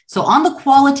 2. So on the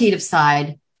qualitative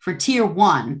side, for tier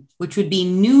 1, which would be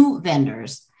new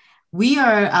vendors, we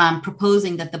are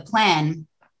proposing that the plan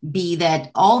be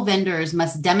that all vendors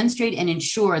must demonstrate and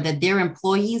ensure that their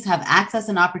employees have access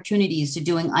and opportunities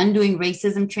to undoing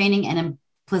racism training and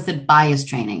implicit bias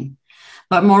training.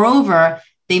 But moreover,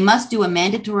 they must do a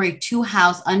mandatory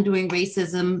 2-house undoing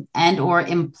racism and or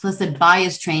implicit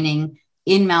bias training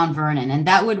in Mount Vernon. And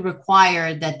that would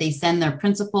require that they send their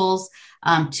principals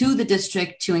to the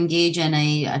district to engage in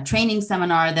a training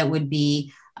seminar that would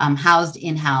be housed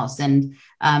in-house. And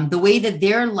the way that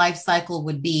their life cycle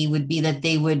would be that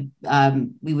they would,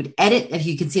 we would edit, if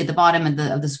you can see at the bottom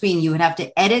of the screen, you would have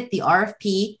to edit the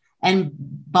RFP and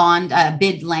bond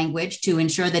bid language to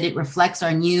ensure that it reflects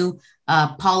our new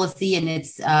policy and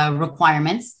its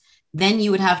requirements. Then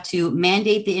you would have to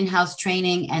mandate the in-house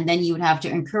training, and then you would have to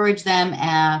encourage them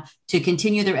to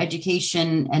continue their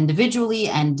education individually,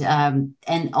 and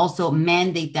also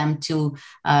mandate them to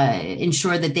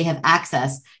ensure that they have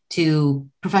access to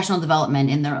professional development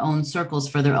in their own circles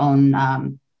for their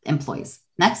own employees.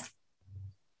 Next.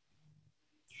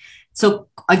 So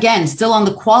again, still on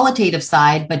the qualitative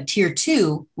side, but tier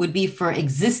 2 would be for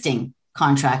existing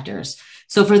contractors.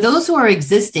 So for those who are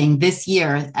existing this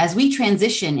year, as we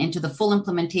transition into the full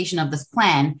implementation of this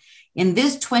plan, in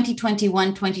this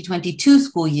 2021-2022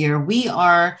 school year, we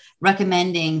are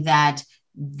recommending that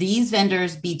these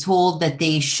vendors be told that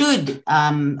they should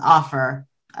offer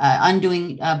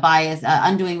undoing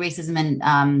racism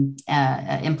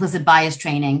and implicit bias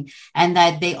training, and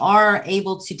that they are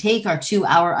able to take our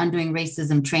 2-hour undoing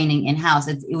racism training in-house.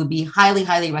 It would be highly,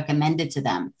 highly recommended to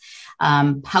them.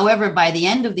 However, by the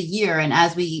end of the year, and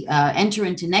as we enter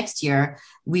into next year,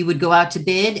 we would go out to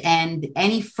bid, and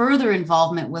any further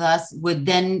involvement with us would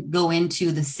then go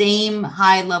into the same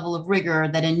high level of rigor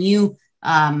that a new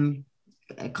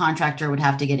contractor would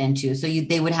have to get into. So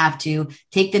they would have to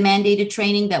take the mandated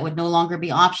training that would no longer be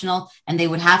optional, and they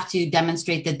would have to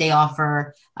demonstrate that they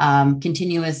offer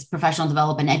continuous professional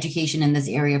development education in this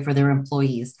area for their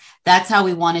employees. That's how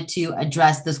we wanted to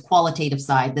address this qualitative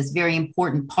side, this very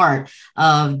important part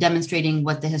of demonstrating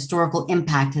what the historical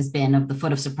impact has been of the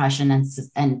foot of suppression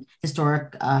and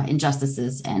historic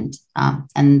injustices and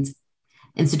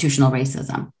institutional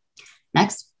racism.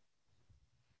 Next.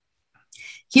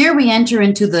 Here we enter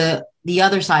into the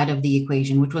other side of the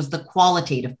equation, which was the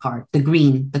qualitative part, the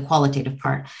green, the qualitative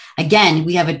part. Again,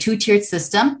 we have a 2-tiered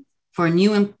system for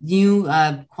new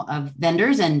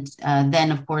vendors, and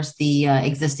then, of course, the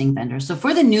existing vendors. So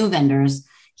for the new vendors,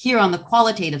 here on the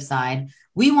qualitative side,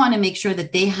 we want to make sure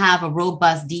that they have a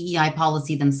robust DEI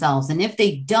policy themselves. And if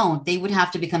they don't, they would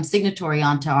have to become signatory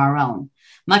onto our own,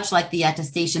 much like the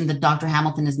attestation that Dr.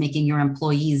 Hamilton is making your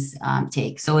employees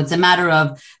take. So it's a matter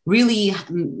of really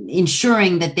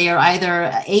ensuring that they are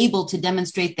either able to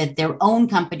demonstrate that their own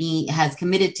company has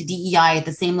committed to DEI at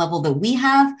the same level that we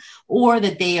have, or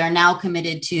that they are now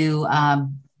committed to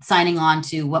signing on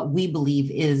to what we believe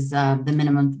is the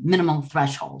minimum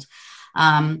threshold.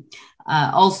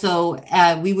 Also,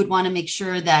 we would want to make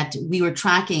sure that we were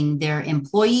tracking their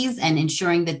employees and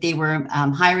ensuring that they were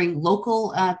hiring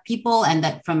local people, and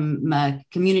that from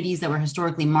communities that were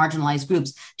historically marginalized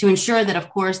groups, to ensure that, of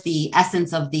course, the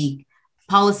essence of the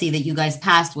policy that you guys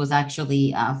passed was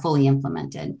actually fully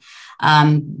implemented.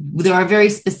 There are very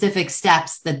specific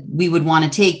steps that we would want to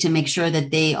take to make sure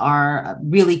that they are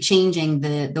really changing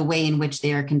the way in which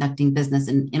they are conducting business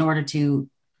in order to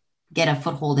get a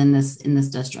foothold in this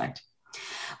district.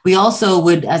 We also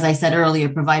would, as I said earlier,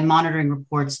 provide monitoring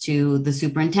reports to the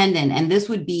superintendent. And this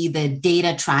would be the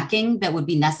data tracking that would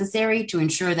be necessary to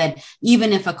ensure that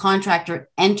even if a contractor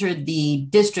entered the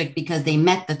district because they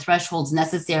met the thresholds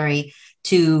necessary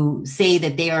to say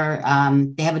that they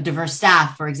have a diverse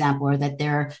staff, for example, or that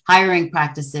their hiring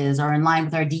practices are in line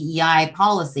with our DEI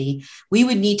policy, we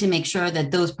would need to make sure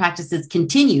that those practices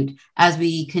continued as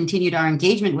we continued our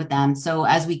engagement with them. So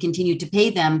as we continue to pay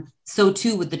them, so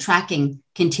too would the tracking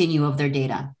continue of their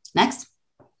data. Next.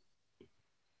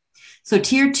 So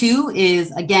tier 2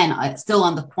 is, again, still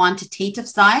on the quantitative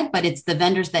side, but it's the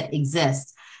vendors that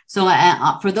exist. So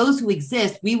for those who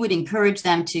exist, we would encourage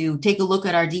them to take a look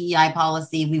at our DEI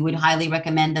policy. We would highly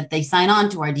recommend that they sign on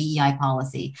to our DEI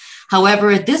policy.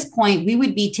 However, at this point, we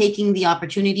would be taking the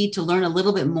opportunity to learn a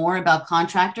little bit more about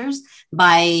contractors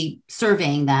by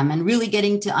surveying them and really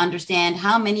getting to understand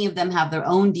how many of them have their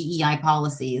own DEI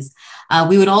policies.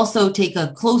 We would also take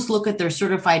a close look at their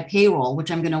certified payroll, which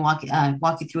I'm going to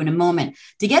walk you through in a moment,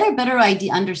 to get a better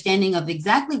understanding of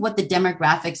exactly what the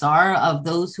demographics are of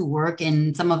those who work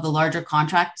in some of the larger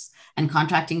contracts and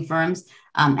contracting firms,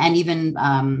 and even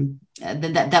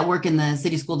that work in the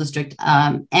city school district.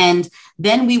 And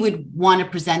then we would want to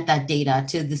present that data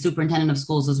to the superintendent of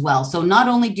schools as well. So not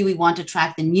only do we want to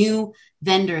track the new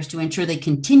vendors to ensure they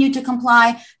continue to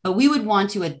comply, but we would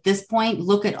want to, at this point,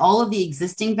 look at all of the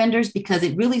existing vendors, because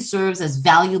it really serves as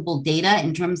valuable data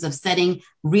in terms of setting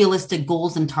realistic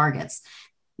goals and targets.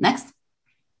 Next.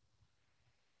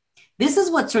 This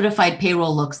is what certified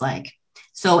payroll looks like.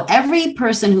 So every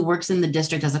person who works in the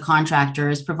district as a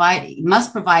contractor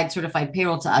must provide certified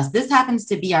payroll to us. This happens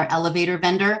to be our elevator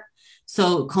vendor.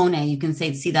 So Kone, you can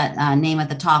see that name at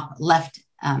the top left.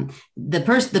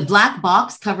 The black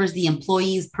box covers the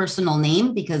employee's personal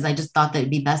name because I just thought that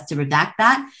it'd be best to redact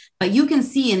that. But you can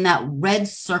see in that red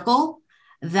circle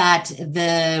that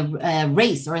the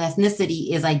race or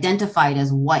ethnicity is identified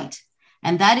as white.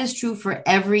 And that is true for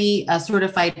every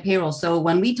certified payroll. So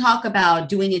when we talk about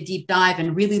doing a deep dive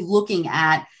and really looking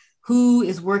at who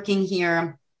is working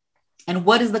here and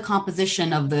what is the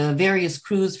composition of the various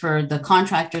crews for the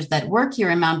contractors that work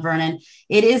here in Mount Vernon,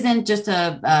 it isn't just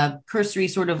a cursory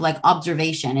sort of like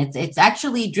observation. It's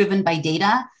actually driven by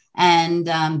data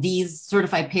and these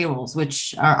certified payrolls,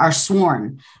 which are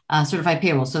sworn certified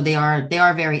payrolls. So they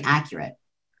are very accurate.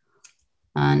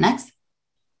 Next.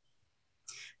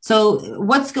 So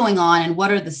what's going on and what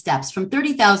are the steps? From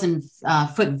 30,000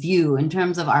 foot view in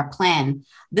terms of our plan,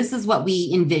 this is what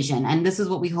we envision, and this is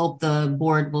what we hope the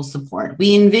board will support.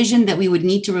 We envision that we would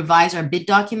need to revise our bid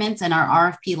documents and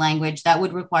our RFP language. That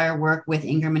would require work with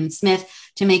Ingram & Smith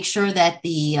to make sure that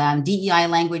the DEI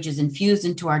language is infused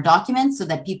into our documents so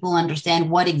that people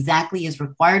understand what exactly is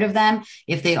required of them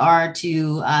if they are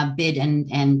to bid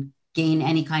and gain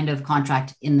any kind of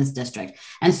contract in this district.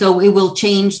 And so it will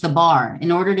change the bar.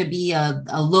 In order to be a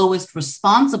lowest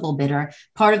responsible bidder,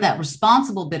 part of that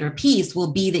responsible bidder piece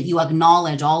will be that you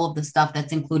acknowledge all of the stuff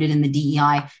that's included in the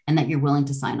DEI and that you're willing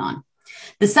to sign on.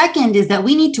 The second is that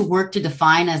we need to work to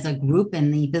define as a group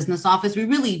in the business office, we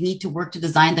really need to work to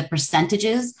design the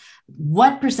percentages,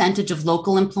 what percentage of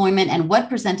local employment and what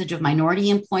percentage of minority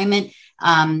employment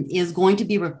is going to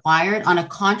be required on a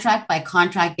contract by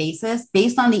contract basis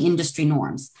based on the industry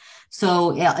norms.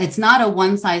 So it's not a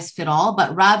one size fit all,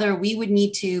 but rather we would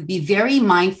need to be very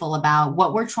mindful about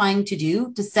what we're trying to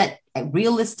do to set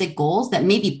realistic goals that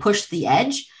maybe push the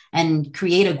edge and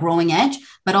create a growing edge,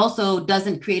 but also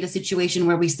doesn't create a situation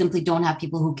where we simply don't have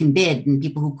people who can bid and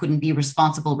people who couldn't be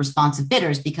responsive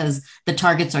bidders because the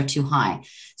targets are too high.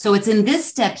 So it's in this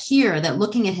step here that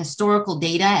looking at historical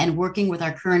data and working with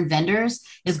our current vendors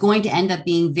is going to end up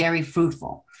being very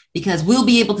fruitful, because we'll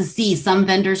be able to see some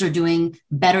vendors are doing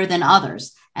better than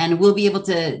others. And we'll be able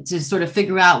to sort of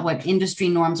figure out what industry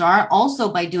norms are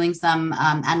also by doing some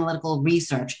analytical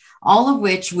research, all of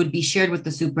which would be shared with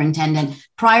the superintendent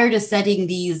prior to setting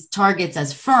these targets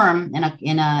as firm in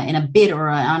a bid or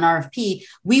an RFP.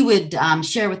 We would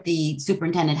share with the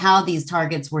superintendent how these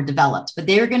targets were developed, but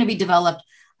they're going to be developed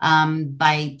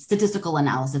by statistical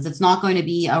analysis. It's not going to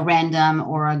be a random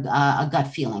or a gut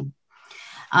feeling.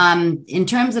 In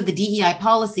terms of the DEI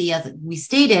policy, as we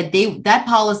stated, that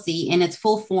policy in its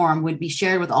full form would be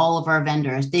shared with all of our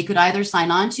vendors. They could either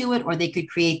sign on to it or they could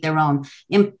create their own.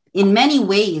 In many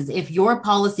ways, if your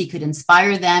policy could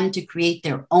inspire them to create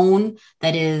their own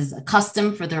that is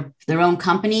custom for their own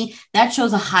company, that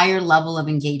shows a higher level of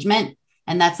engagement.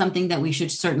 And that's something that we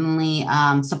should certainly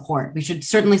support. We should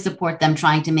certainly support them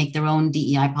trying to make their own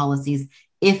DEI policies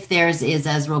if theirs is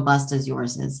as robust as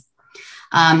yours is.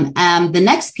 The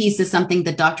next piece is something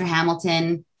that Dr.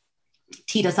 Hamilton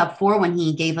teed us up for when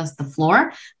he gave us the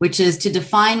floor, which is to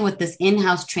define what this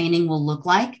in-house training will look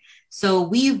like. So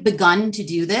we've begun to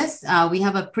do this. We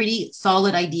have a pretty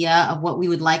solid idea of what we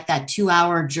would like that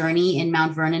 2-hour journey in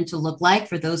Mount Vernon to look like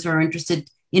for those who are interested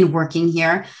in working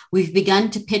here. We've begun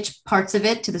to pitch parts of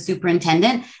it to the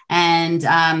superintendent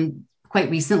and quite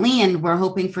recently, and we're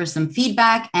hoping for some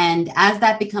feedback. And as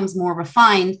that becomes more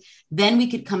refined, then we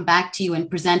could come back to you and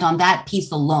present on that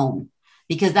piece alone,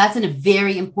 because that's a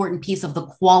very important piece of the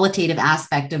qualitative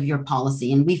aspect of your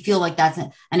policy. And we feel like that's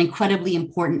an incredibly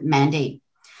important mandate.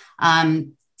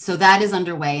 So that is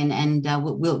underway, and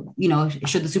we'll,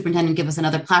 should the superintendent give us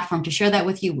another platform to share that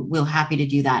with you, we're happy to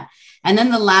do that. And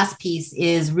then the last piece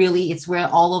is really, it's where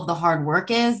all of the hard work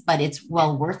is, but it's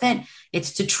well worth it.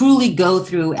 It's to truly go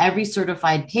through every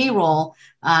certified payroll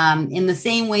in the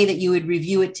same way that you would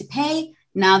review it to pay.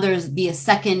 Now there's be a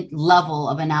second level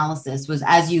of analysis, was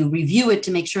as you review it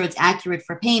to make sure it's accurate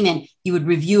for payment, you would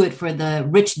review it for the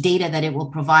rich data that it will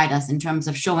provide us in terms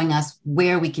of showing us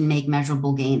where we can make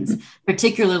measurable gains,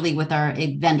 particularly with our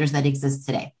vendors that exist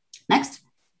today. Next.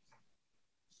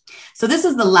 So this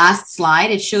is the last slide.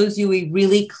 It shows you a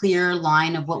really clear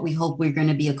line of what we hope we're going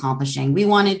to be accomplishing. We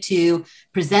wanted to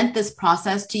present this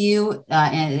process to you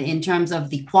in terms of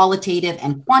the qualitative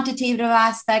and quantitative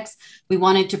aspects. We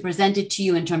wanted to present it to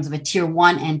you in terms of a tier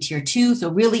 1 and tier 2. So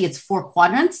really it's 4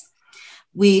 quadrants.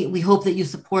 We hope that you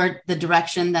support the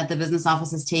direction that the business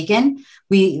office has taken.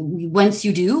 Once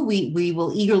you do, we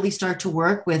will eagerly start to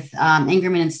work with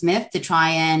Ingerman and Smith to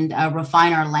try and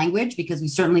refine our language, because we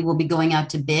certainly will be going out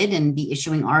to bid and be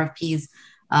issuing RFPs.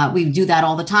 We do that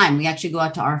all the time. We actually go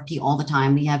out to RFP all the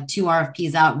time. We have 2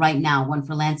 RFPs out right now, one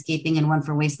for landscaping and one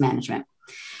for waste management.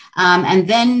 And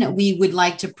then we would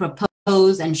like to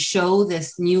propose and show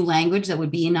this new language that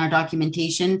would be in our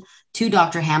documentation to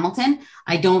Dr. Hamilton.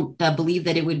 I don't believe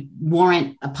that it would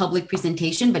warrant a public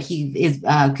presentation, but he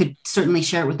could certainly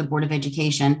share it with the Board of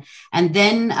Education. And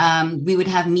then we would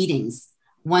have meetings.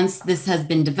 Once this has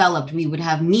been developed, we would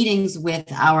have meetings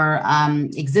with our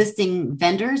existing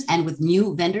vendors and with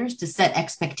new vendors to set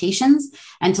expectations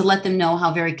and to let them know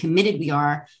how very committed we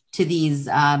are to these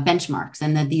benchmarks,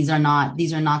 and that these are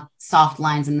not soft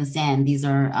lines in the sand. These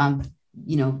are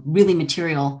really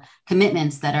material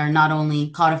commitments that are not only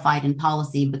codified in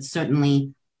policy, but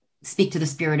certainly speak to the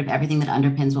spirit of everything that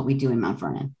underpins what we do in Mount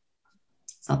Vernon.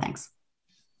 So thanks.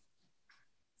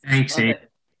 Thanks, Amy.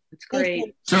 It's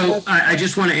great. So I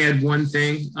just want to add one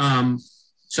thing.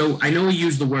 So I know we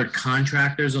use the word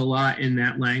contractors a lot in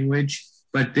that language,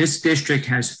 but this district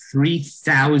has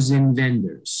 3,000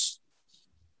 vendors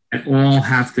that all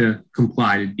have to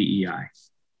comply to DEI.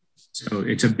 So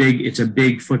it's a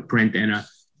big footprint and a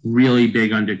really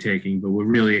big undertaking, but we're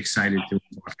really excited to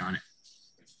work on it.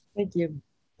 Thank you.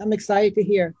 I'm excited to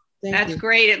hear. That's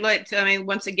great.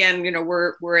 Once again,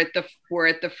 we're at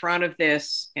the front of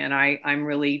this, and I'm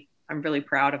really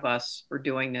proud of us for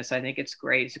doing this. I think it's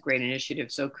great. It's a great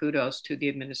initiative. So kudos to the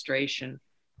administration.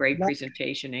 Great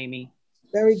presentation, Amy.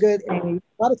 Very good, Amy.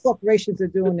 A lot of corporations are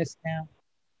doing this now.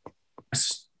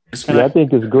 Yeah, I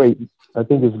think it's great.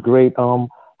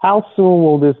 How soon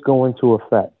will this go into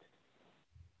effect?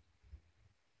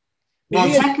 Well,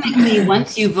 technically,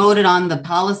 once you voted on the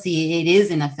policy, it is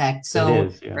in effect. So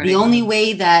the only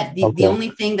way that the only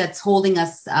thing that's holding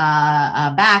us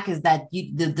back is that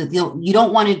you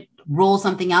don't want to roll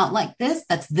something out like this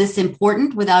that's this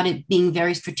important without it being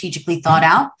very strategically thought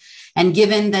out. And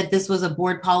given that this was a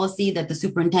board policy that the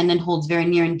superintendent holds very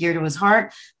near and dear to his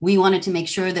heart, we wanted to make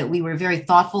sure that we were very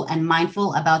thoughtful and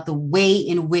mindful about the way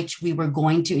in which we were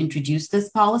going to introduce this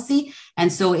policy.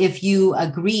 And so if you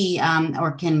agree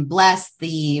or can bless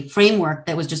the framework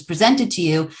that was just presented to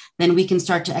you, then we can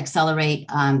start to accelerate,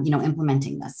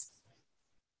 implementing this.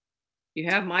 You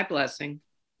have my blessing.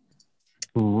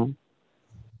 Mm-hmm.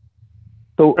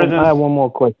 So I have one more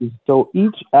question. So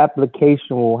each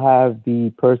application will have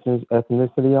the person's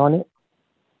ethnicity on it?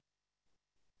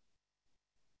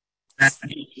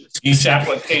 Each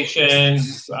application,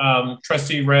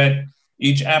 Trustee Red,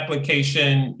 each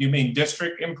application, you mean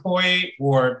district employee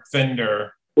or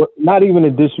vendor? Well, not even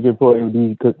a district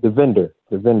employee, the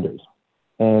vendors.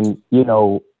 And,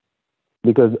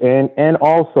 because, and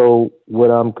also what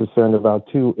I'm concerned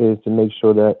about too is to make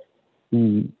sure that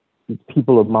the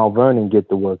people of Mount Vernon get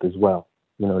the work as well.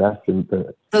 That's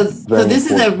so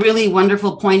this is a really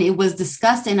wonderful point. It was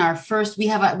discussed in our first, we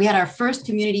had our first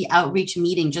community outreach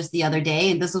meeting just the other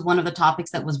day, and this was one of the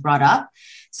topics that was brought up.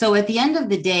 So at the end of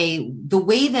the day, the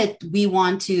way that we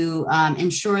want to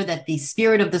ensure that the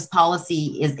spirit of this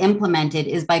policy is implemented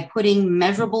is by putting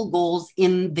measurable goals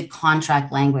in the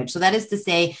contract language. So that is to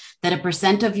say that a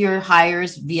percent of your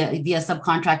hires via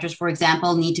subcontractors, for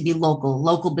example, need to be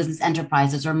local business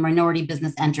enterprises or minority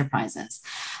business enterprises.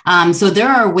 So there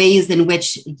are ways in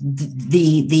which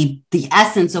the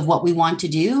essence of what we want to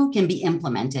do can be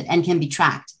implemented and can be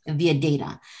tracked via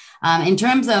data. In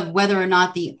terms of whether or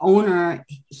not the owner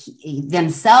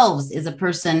themselves is a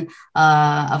person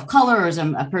of color or is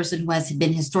a person who has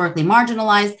been historically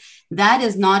marginalized, that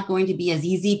is not going to be as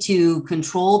easy to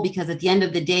control, because at the end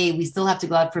of the day, we still have to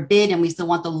go out for bid and we still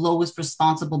want the lowest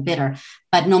responsible bidder.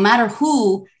 But no matter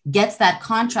who gets that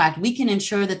contract, we can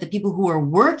ensure that the people who are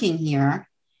working here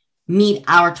meet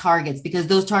our targets, because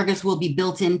those targets will be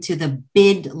built into the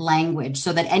bid language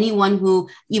so that anyone who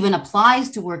even applies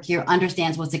to work here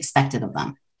understands what's expected of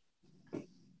them.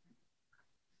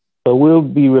 So we'll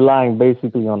be relying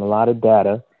basically on a lot of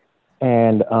data.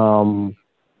 And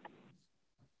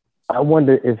I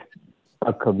wonder if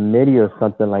a committee or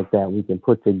something like that we can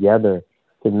put together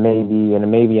to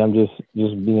maybe I'm just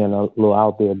being a little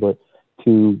out there, but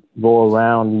to go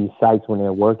around these sites when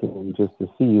they're working just to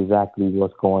see exactly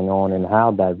what's going on and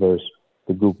how diverse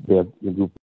the group of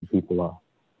people are.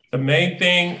 The main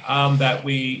thing that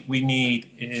we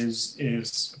need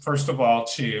is first of all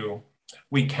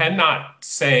we cannot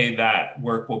say that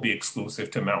work will be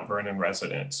exclusive to Mount Vernon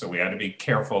residents. So we have to be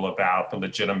careful about the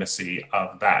legitimacy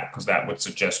of that, because that would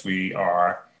suggest we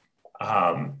are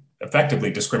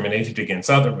effectively discriminated against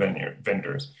other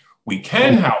vendors. We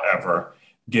can, however,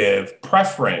 give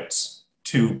preference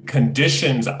to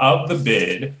conditions of the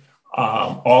bid,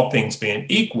 all things being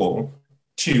equal,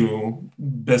 to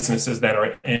businesses that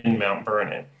are in Mount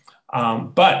Vernon.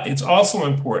 But it's also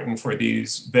important for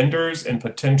these vendors and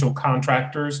potential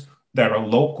contractors that are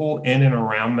local in and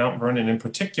around Mount Vernon in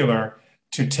particular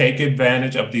to take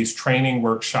advantage of these training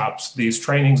workshops, these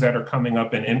trainings that are coming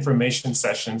up in information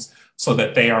sessions, so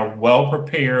that they are well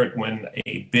prepared when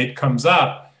a bid comes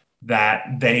up,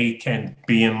 that they can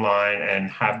be in line and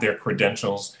have their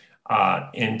credentials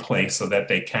in place so that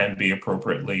they can be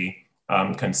appropriately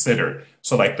considered.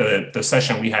 So like the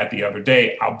session we had the other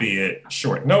day, albeit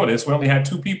short notice, we only had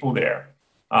 2 people there.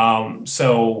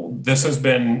 So this has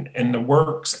been in the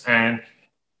works, and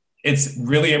it's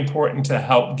really important to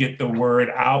help get the word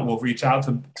out. We'll reach out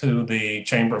to the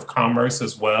Chamber of Commerce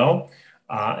as well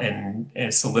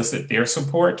and solicit their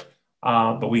support.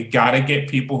 But we got to get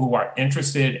people who are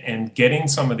interested in getting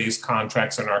some of these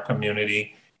contracts in our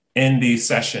community in these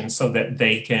sessions so that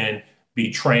they can be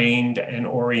trained and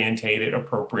orientated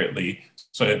appropriately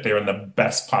so that they're in the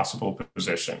best possible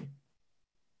position.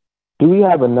 Do we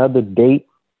have another date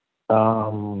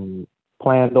planned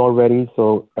already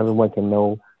so everyone can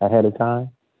know ahead of time?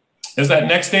 Is that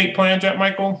next date planned yet,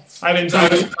 Michael? I didn't see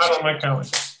it on my calendar.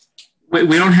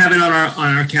 We don't have it on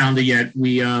our calendar yet.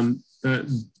 We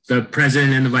the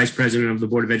president and the vice president of the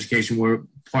Board of Education were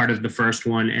part of the first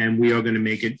one, and we are going to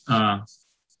make it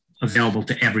available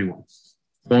to everyone.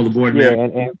 All the board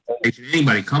members, and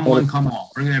anybody, come on, come on,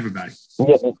 bring everybody.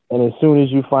 Yeah, and as soon as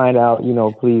you find out,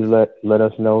 please let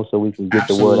us know so we can get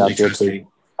the word out there.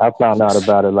 I found out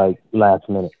about it like last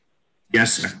minute.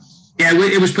 Yes, sir. Yeah,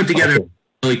 it was put together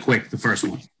really quick, the first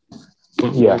one.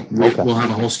 We'll have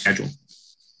a whole schedule.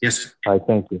 Yes, sir. All right,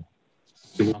 thank you.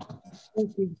 You're welcome.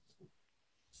 Thank you.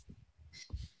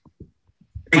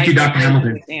 Thank you, Dr.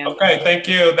 Hamilton. Okay, thank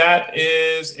you. That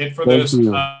is it for this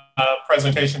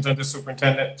presentations of the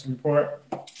superintendent's report.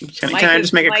 Can I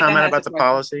just make a comment about the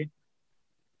policy?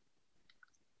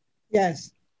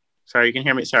 Yes. Sorry, you can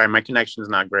hear me? Sorry, my connection is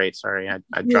not great. Sorry,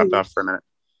 I dropped off for a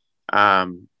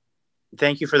minute.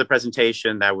 Thank you for the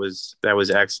presentation. That was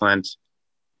excellent.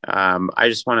 I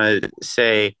just want to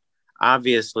say,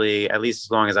 obviously, at least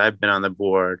as long as I've been on the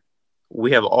board,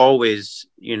 we have always,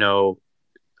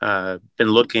 been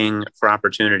looking for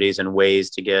opportunities and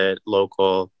ways to get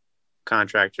local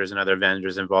contractors and other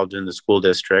vendors involved in the school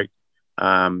district.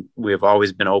 We have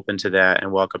always been open to that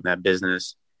and welcome that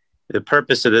business. The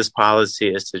purpose of this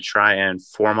policy is to try and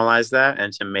formalize that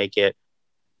and to make it,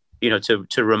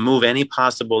 to remove any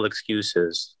possible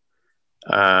excuses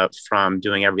from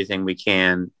doing everything we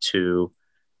can to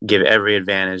give every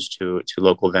advantage to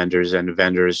local vendors and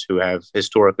vendors who have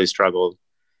historically struggled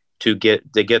to get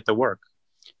the work.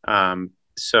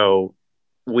 So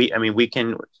we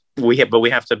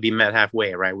have to be met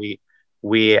halfway, right?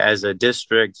 We as a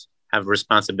district have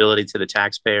responsibility to the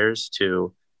taxpayers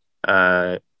to,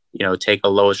 take a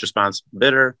lowest responsible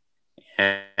bidder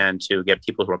and to get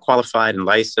people who are qualified and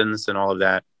licensed and all of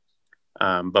that.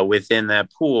 But within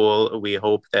that pool, we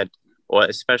hope that,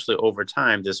 especially over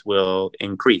time, this will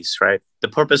increase, right? The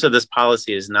purpose of this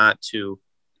policy is not to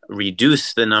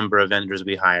reduce the number of vendors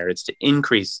we hire. It's to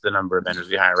increase the number of vendors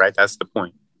we hire, right? That's the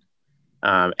point.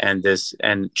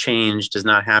 And change does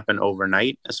not happen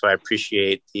overnight. So I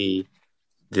appreciate the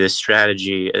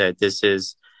strategy that this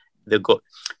is the goal.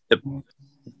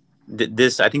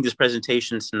 I think this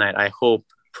presentation tonight, I hope,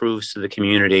 proves to the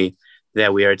community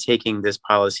that we are taking this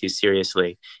policy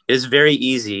seriously. It is very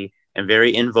easy and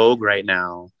very in vogue right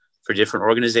now for different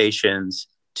organizations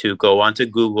to go onto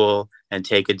Google and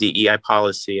take a DEI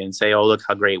policy and say, oh, look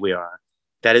how great we are.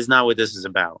 That is not what this is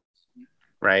about,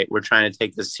 right? We're trying to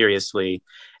take this seriously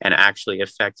and actually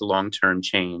affect long-term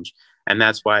change. And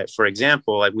that's why, for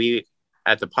example, like we,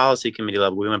 at the policy committee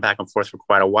level, we went back and forth for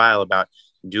quite a while about,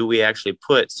 do we actually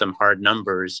put some hard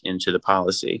numbers into the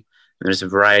policy? And there's a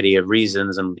variety of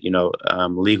reasons and,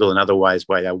 legal and otherwise,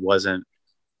 why that wasn't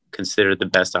considered the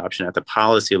best option at the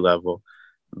policy level.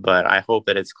 But I hope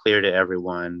that it's clear to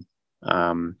everyone.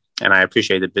 And I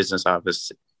appreciate the business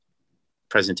office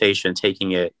presentation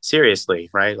taking it seriously,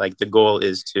 right? Like the goal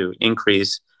is to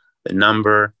increase the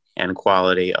number and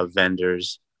quality of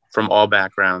vendors from all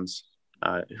backgrounds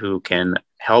who can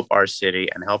help our city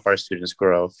and help our students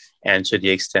grow, and to the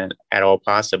extent at all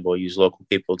possible, use local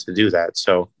people to do that.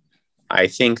 So I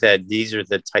think that these are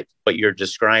the type, what you're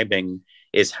describing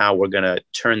is how we're going to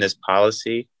turn this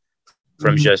policy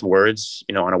from just words,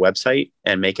 on a website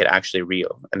and make it actually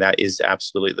real. And that is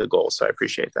absolutely the goal. So I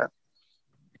appreciate that.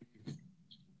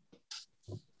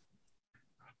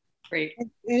 Great.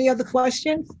 Any other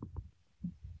questions?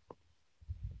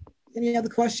 Any other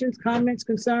questions, comments,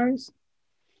 concerns?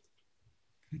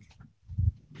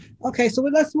 Okay, so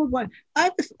let's move on.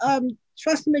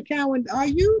 Trustee McCowan, are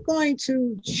you going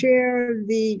to chair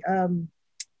the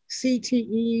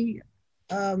CTE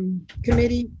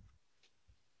committee?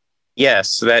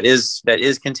 Yes, that is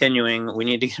continuing. We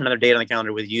need to get another date on the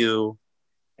calendar with you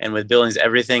and with Billings.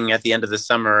 Everything at the end of the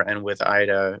summer and with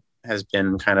Ida has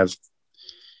been kind of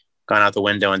gone out the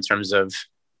window in terms of,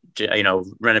 you know,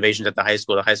 renovations at the high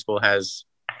school. The high school has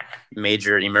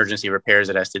major emergency repairs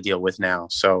it has to deal with now.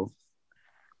 So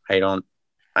I don't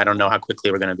know how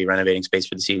quickly we're going to be renovating space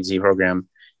for the CDZ program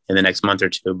in the next month or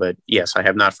two, but yes, I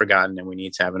have not forgotten, and we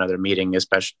need to have another meeting,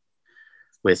 especially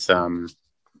with Dr.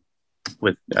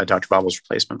 Bobble's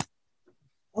replacement.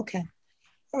 Okay.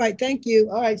 All right, thank you.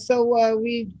 All right, so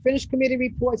we finished committee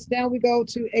reports. Now we go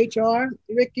to HR.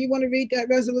 Rick, do you want to read that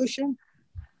resolution?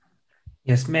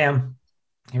 Yes, ma'am.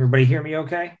 Everybody hear me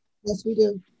okay? Yes, we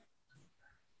do.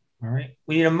 All right.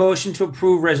 We need a motion to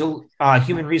approve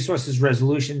Human Resources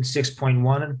Resolution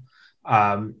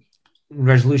 6.1,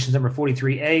 resolutions number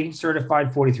 43A,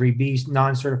 certified, 43B,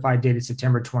 non-certified, dated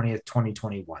September 20th,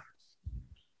 2021.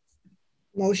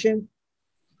 Motion.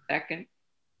 Second.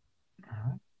 All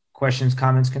right. Questions,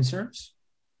 comments, concerns?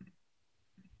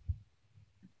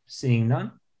 Seeing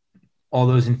none. All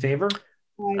those in favor?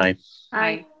 Aye.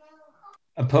 Aye.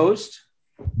 Opposed?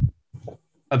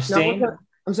 Abstain? No,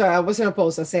 I'm sorry, I wasn't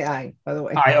opposed. I say aye, by the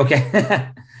way. Aye,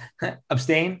 okay.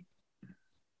 Abstain?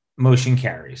 Motion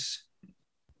carries.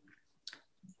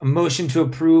 A motion to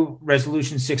approve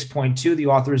Resolution 6.2, the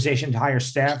authorization to hire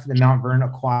staff for the Mount Vernon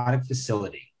Aquatic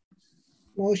Facility.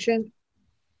 Motion.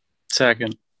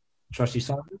 Second. Trustee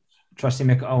Saunders, Trustee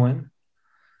McOwen.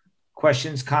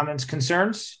 Questions, comments,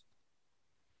 concerns?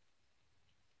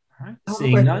 All right,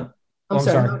 seeing none. I'm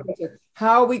sorry.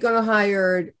 How are we going to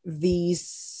hire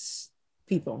these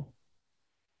people?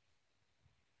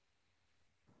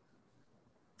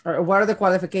 Or what are the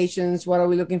qualifications? What are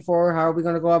we looking for? How are we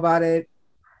going to go about it?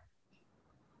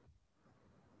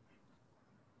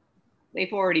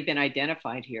 They've already been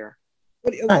identified here.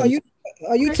 Are you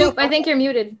I think you're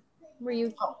muted. Were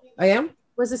you? I am?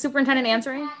 Was the superintendent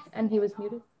answering and he was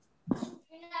muted?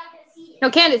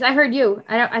 No, Candace, I heard you.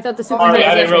 I thought the superintendent.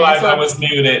 Sorry, I didn't realize I was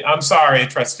muted. I'm sorry,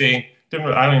 Trustee. Don't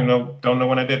know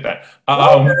when I did that.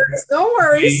 No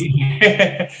worries.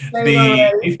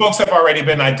 These folks have already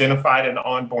been identified and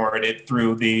onboarded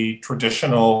through the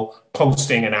traditional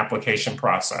posting and application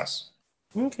process.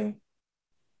 Okay.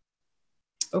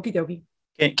 Okie dokie.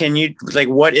 Can you, like,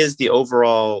 what is the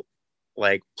overall,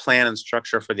 like, plan and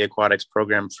structure for the aquatics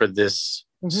program for this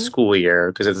school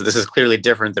year? Because this is clearly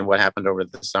different than what happened over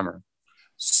the summer.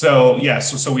 So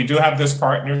yes, so we do have this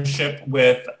partnership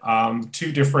with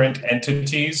two different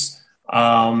entities.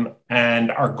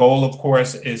 And our goal, of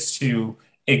course, is to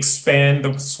expand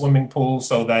the swimming pool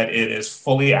so that it is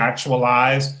fully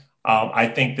actualized. I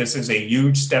think this is a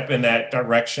huge step in that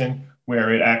direction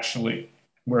where it actually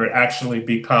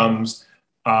becomes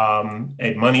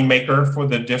a moneymaker for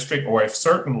the district, or if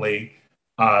certainly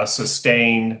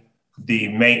sustain the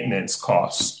maintenance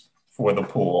costs for the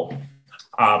pool.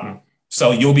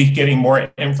 So you'll be getting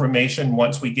more information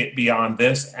once we get beyond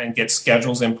this and get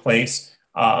schedules in place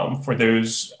for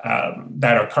those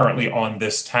that are currently on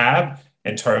this tab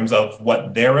in terms of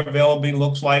what their availability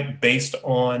looks like based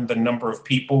on the number of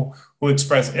people who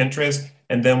express interest.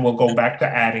 And then we'll go back to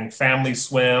adding family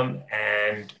swim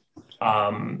and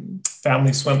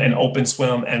open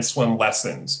swim and swim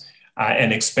lessons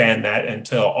and expand that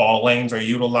until all lanes are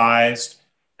utilized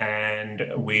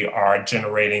and we are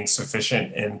generating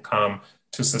sufficient income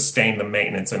to sustain the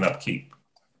maintenance and upkeep.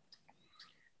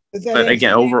 But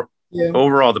again,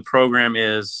 overall, the program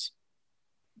is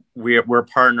we're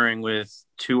partnering with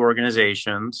two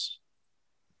organizations,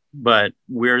 but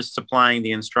we're supplying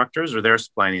the instructors, or they're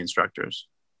supplying the instructors?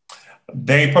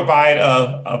 They provide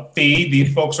a fee.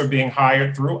 These folks are being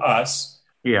hired through us.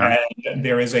 Yeah. And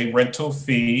there is a rental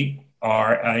fee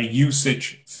or a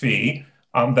usage fee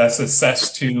that's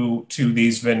assessed to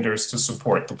these vendors to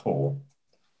support the pool.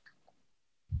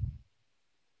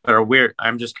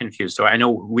 I'm just confused. So I know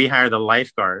we hire the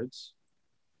lifeguards.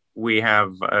 We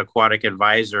have an aquatic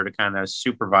advisor to kind of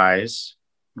supervise,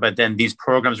 but then these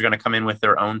programs are going to come in with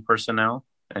their own personnel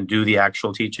and do the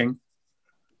actual teaching?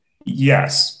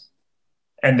 Yes.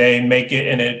 And they make it,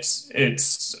 and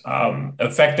it's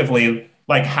effectively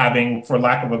like having, for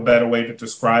lack of a better way to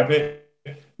describe it,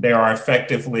 they are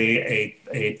effectively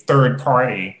a third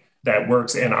party that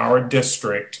works in our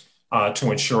district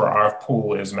to ensure our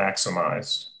pool is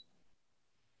maximized.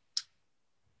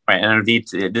 Right,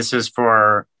 and this is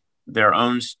for their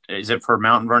own. Is it for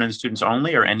Mount Vernon students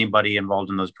only, or anybody involved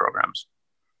in those programs?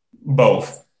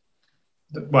 Both.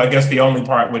 Well, I guess the only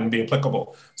part wouldn't be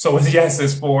applicable. So yes,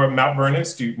 it's for Mount Vernon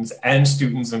students and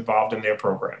students involved in their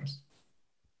programs.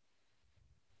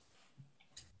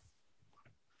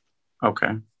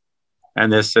 Okay.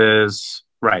 And this is,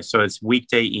 right, so it's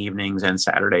weekday evenings and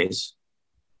Saturdays.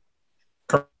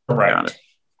 Correct.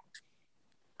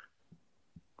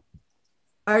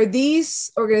 Are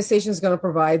these organizations going to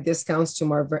provide discounts to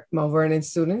Mount Vernon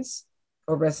students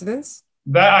or residents?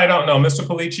 That I don't know. Mr.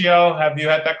 Policio, have you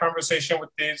had that conversation with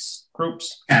these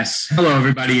groups? Yes. Hello,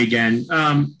 everybody again.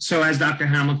 So as Dr.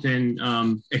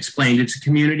 Hamilton explained, it's a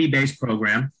community-based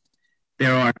program.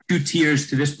 There are 2 tiers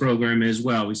to this program as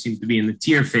well. We seem to be in the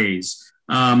tier phase.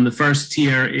 The first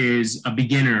tier is a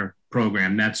beginner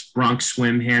program. That's Bronx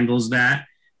Swim handles that.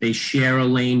 They share a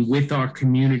lane with our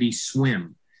community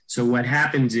swim. So what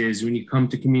happens is when you come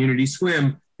to community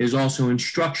swim, there's also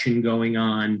instruction going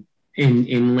on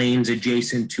in lanes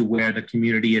adjacent to where the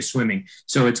community is swimming.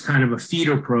 So it's kind of a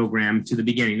feeder program to the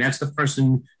beginning. That's the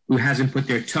person who hasn't put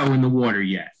their toe in the water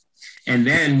yet. And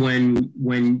then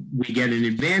when we get an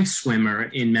advanced swimmer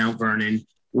in Mount Vernon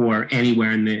or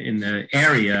anywhere in the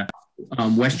area,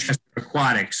 Westchester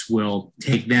Aquatics will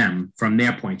take them from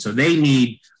their point. So they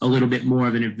need a little bit more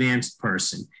of an advanced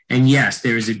person. And yes,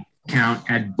 there is a discount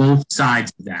at both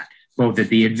sides of that, both at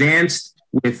the advanced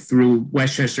through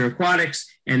Westchester Aquatics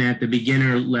and at the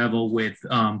beginner level with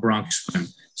Bronx Swim.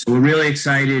 So we're really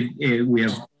excited. We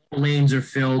have lanes are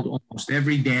filled almost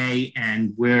every day,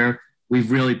 and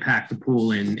we've really packed the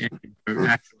pool in. And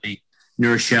actually,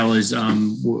 New Rochelle is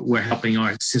we're helping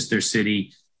our sister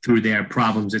city through their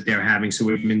problems that they're having. So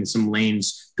we've been in some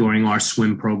lanes during our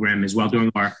swim program as well,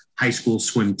 during our high school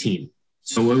swim team.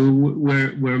 So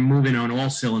we're moving on all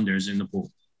cylinders in the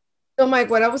pool. So Mike,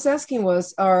 what I was asking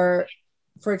was,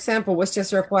 for example,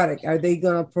 Westchester Aquatic, are they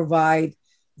going to provide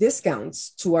discounts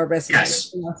to our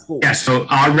residents? Yes. Yes. So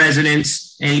our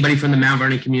residents, anybody from the Mount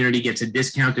Vernon community gets a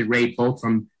discounted rate, both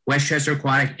from Westchester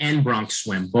Aquatic and Bronx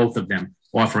Swim, both of them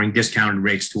offering discounted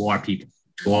rates to our people,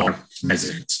 to our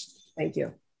residents. Thank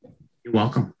you. You're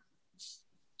welcome.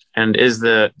 And is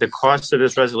the cost of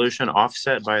this resolution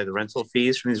offset by the rental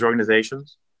fees from these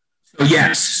organizations? So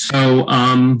yes. So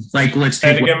let's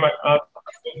take again,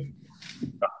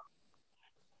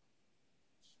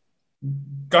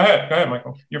 Go ahead,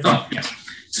 Michael. You're fine. Oh, yes.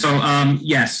 So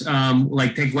yes,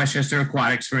 like take Westchester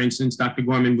Aquatics, for instance. Dr.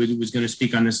 Gorman was going to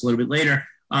speak on this a little bit later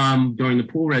during the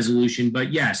pool resolution.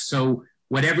 But yes, so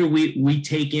whatever we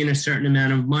take in a certain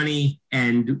amount of money,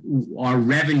 and our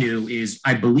revenue is,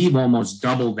 I believe, almost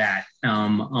double that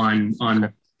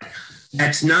on.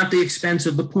 That's not the expense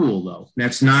of the pool, though.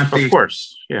 That's not the, of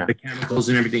course, yeah, the chemicals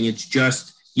and everything. It's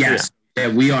just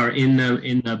that we are in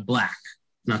the black,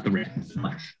 not the red.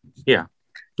 Black. Yeah.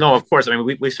 No, of course. I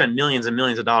mean, we spent millions and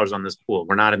millions of dollars on this pool.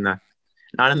 We're not in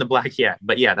the black yet,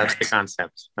 but yeah, that's the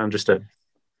concept. Understood.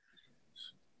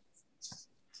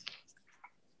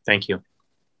 Thank you.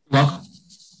 Welcome.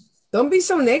 Don't be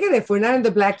so negative. We're not in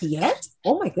the black yet.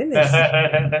 Oh my goodness.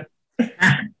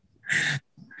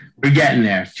 We're getting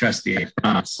there, trustee.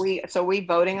 We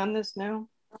voting on this now?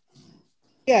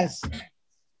 Yes.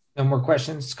 No more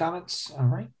questions, comments? All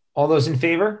right. All those in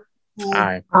favor?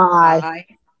 Aye. Aye.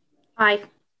 Aye.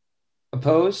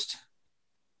 Opposed?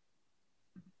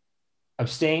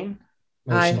 Abstain?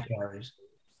 Motion carries.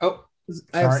 Oh,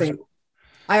 I abstain.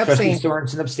 I Trustee abstain.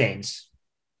 Sorensen abstains.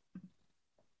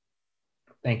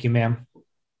 Thank you, ma'am.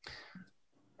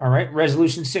 All right.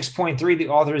 Resolution 6.3, the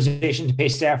authorization to pay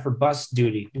staff for bus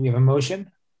duty. Do we have a motion?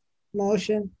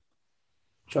 Motion.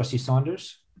 Trustee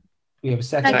Saunders. Do we have a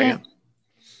second? Second.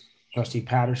 Trustee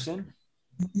Patterson.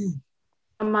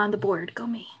 I'm on the board. Go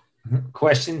me.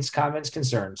 Questions, comments,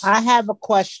 concerns? I have a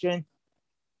question.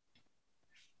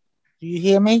 Do you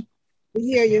hear me? We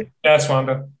hear you. Yes,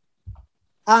 Wanda.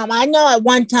 I know at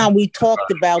one time we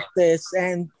talked about this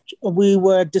and we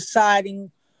were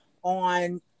deciding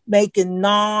on making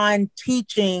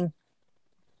non-teaching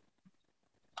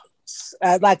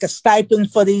like a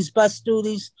stipend for these bus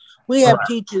duties. We have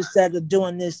teachers that are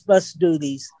doing this bus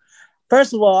duties.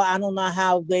 First of all, I don't know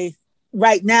how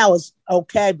right now it's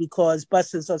okay because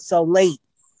buses are so late,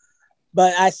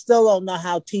 but I still don't know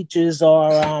how teachers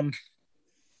are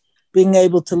being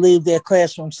able to leave their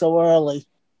classroom so early.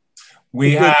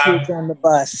 We have kids on the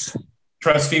bus.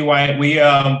 Trustee White, we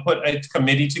put a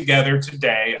committee together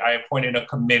today. I appointed a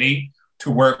committee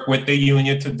to work with the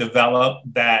union to develop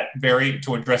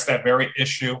to address that very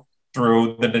issue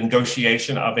through the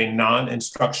negotiation of a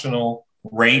non-instructional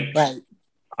rate. Right.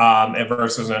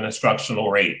 versus an instructional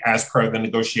rate as per the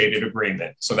negotiated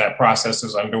agreement. So that process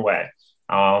is underway.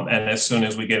 And as soon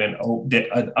as we get an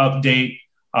update,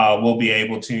 we'll be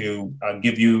able to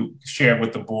share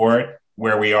with the board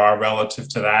where we are relative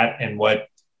to that and what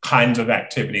kinds of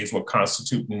activities would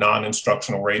constitute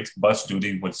non-instructional rates. Bus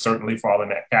duty would certainly fall in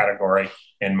that category,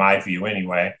 in my view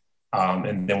anyway.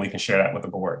 And then we can share that with the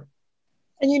board.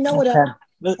 And you know what,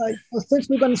 since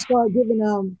we're going to start giving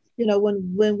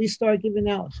when we start giving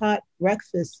out hot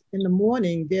breakfast in the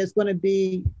morning, there's going to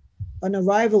be an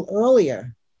arrival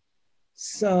earlier.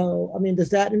 So, I mean, does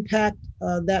that impact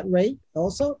that rate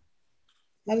also?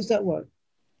 How does that work?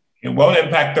 It won't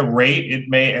impact the rate. It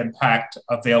may impact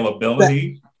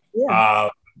availability,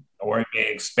 or it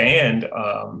may expand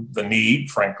the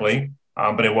need, frankly.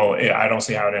 But it won't. I don't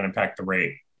see how it will impact the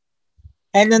rate.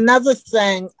 And another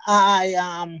thing,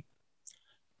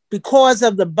 because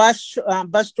of the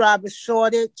bus driver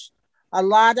shortage, a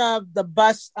lot of the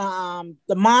bus,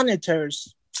 the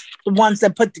monitors, the ones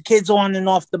that put the kids on and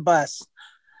off the bus,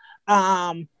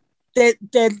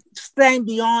 they're staying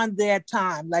beyond their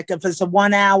time. Like if it's a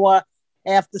 1 hour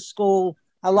after school,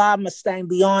 a lot of them are staying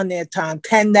beyond their time.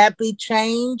 Can that be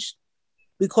changed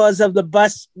because of the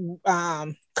bus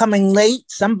coming late?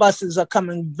 Some buses are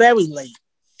coming very late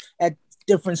at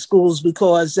different schools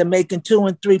because they're making 2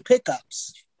 and 3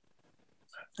 pickups.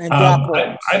 And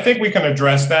I think we can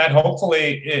address that.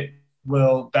 Hopefully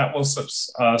that will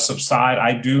subside.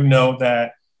 I do know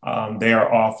that they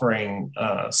are offering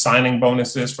signing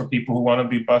bonuses for people who want to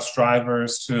be bus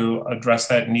drivers to address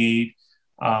that need.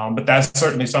 But that's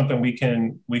certainly something we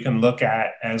can look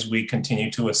at as we continue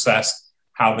to assess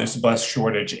how this bus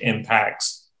shortage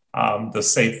impacts the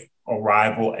safe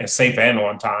and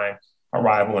on time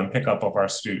arrival and pickup of our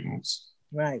students.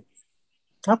 Right.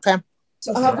 Okay.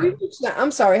 So have we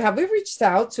reached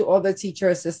out to other teacher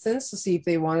assistants to see if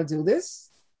they want to do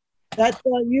this? That's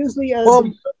usually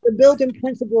the building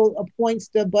principal appoints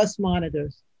the bus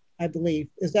monitors, I believe.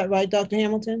 Is that right, Dr.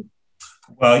 Hamilton?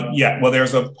 Well, yeah. Well,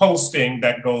 there's a posting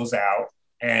that goes out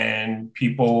and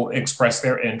people express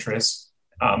their interest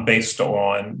based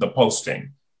on the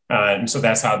posting. And so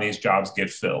that's how these jobs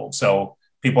get filled. So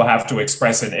people have to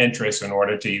express an interest in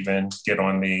order to even get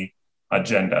on the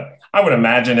agenda. I would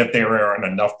imagine if there aren't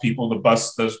enough people,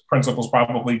 the principals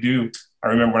probably do. I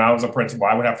remember when I was a principal,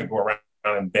 I would have to go around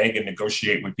and beg and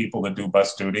negotiate with people to do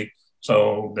bus duty.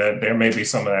 So there may be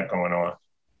some of that going on.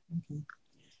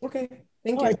 Okay,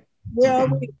 thank you. Where are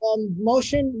we?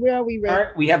 Motion, where are we ready? All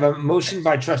right, we have a motion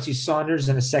by Trustee Saunders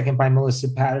and a second by Melissa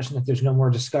Patterson. If there's no more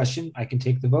discussion, I can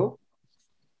take the vote.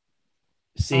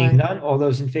 Seeing none, all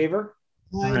those in favor?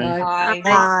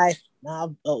 Aye.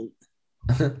 Now vote.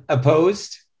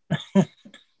 Opposed?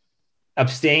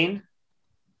 Abstain?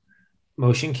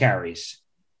 Motion carries.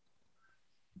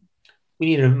 We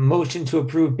need a motion to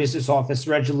approve Business Office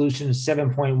Resolution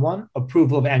 7.1,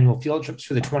 approval of annual field trips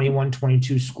for the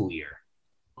 21-22 school year.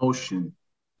 Motion.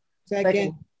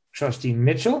 Second. Trustee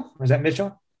Mitchell, was that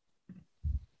Mitchell?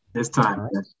 This time.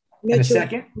 And a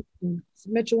second?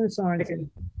 Mitchell and Sorensen.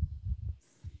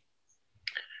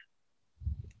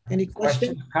 Any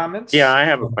questions? Comments? Yeah, I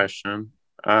have a question.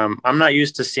 I'm not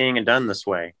used to seeing it done this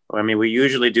way. I mean, we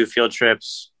usually do field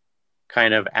trips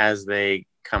kind of as they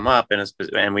come up,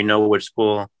 and we know which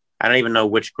school. I don't even know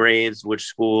which grades, which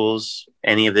schools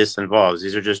any of this involves.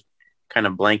 These are just kind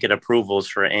of blanket approvals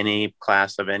for any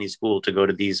class of any school to go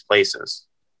to these places.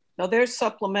 Now, there's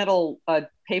supplemental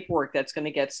paperwork that's going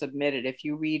to get submitted. If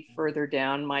you read further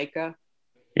down, Micah.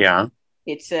 Yeah.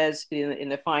 It says in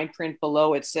the fine print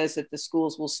below, it says that the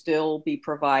schools will still be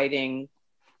providing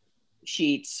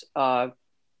sheets of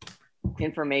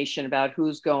information about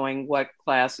who's going, what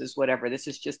classes, whatever. This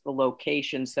is just the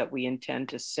locations that we intend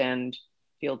to send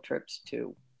field trips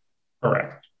to.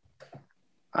 Correct.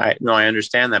 I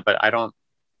understand that, but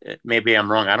maybe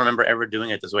I'm wrong. I don't remember ever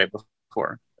doing it this way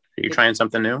before. Are you trying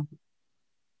something new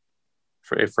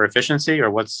for efficiency, or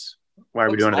why are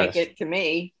we doing like this? It to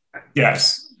me.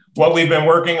 Yes. What we've been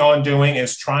working on doing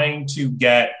is trying to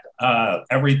get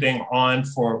everything on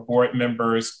for board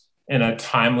members in a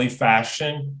timely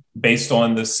fashion based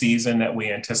on the season that we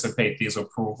anticipate these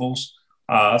approvals.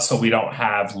 So we don't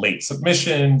have late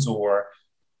submissions, or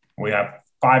we have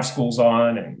 5 schools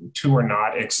on and 2 are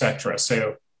not, et cetera.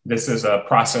 So this is a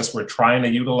process we're trying to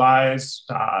utilize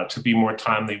to be more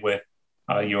timely with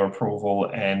your approval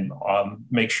and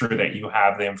make sure that you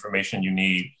have the information you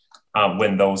need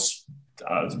when those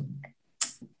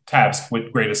tabs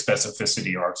with greater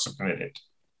specificity are submitted.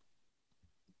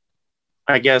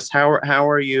 I guess, how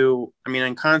are you, I mean,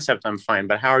 in concept, I'm fine,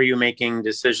 but how are you making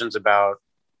decisions about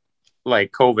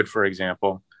like COVID, for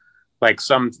example? Like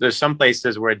there's some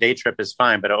places where a day trip is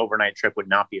fine, but an overnight trip would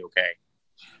not be okay.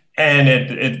 And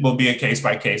it will be a case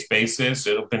by case basis.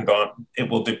 It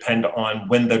will depend on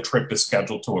when the trip is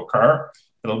scheduled to occur.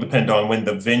 It'll depend on when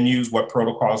the venues, what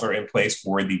protocols are in place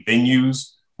for the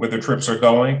venues where the trips are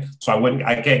going. So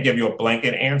I can't give you a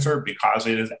blanket answer because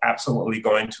it is absolutely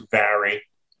going to vary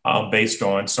based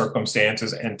on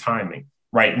circumstances and timing.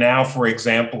 Right now, for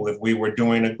example, if we were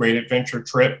doing a Great Adventure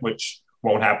trip, which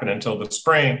won't happen until the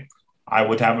spring, I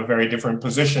would have a very different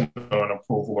position on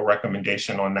approval or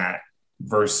recommendation on that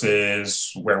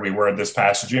versus where we were this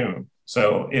past June.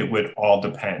 So it would all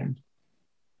depend.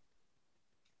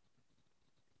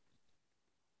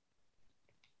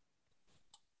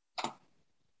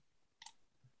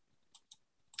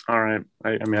 All right.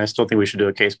 I mean, I still think we should do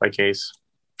a case by case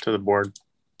to the board.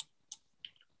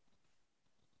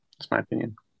 That's my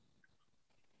opinion.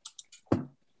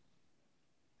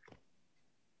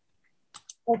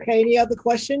 Okay, any other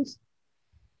questions?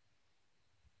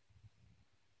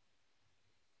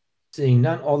 Seeing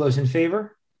none, all those in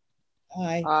favor?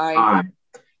 Aye. Aye.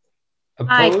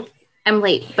 Opposed? I'm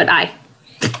late, but aye.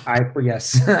 Aye for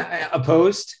yes.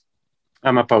 Opposed?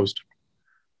 I'm opposed.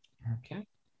 Okay.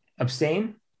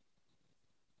 Abstain?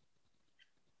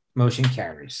 Motion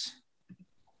carries.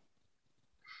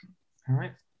 All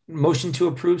right. Motion to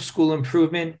approve school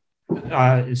improvement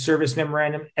service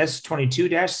memorandum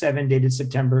S22-7 dated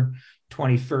September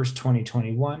 21st,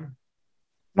 2021.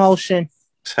 Motion.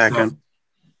 Second.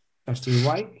 Trustee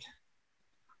White.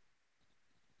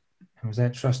 And was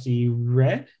that Trustee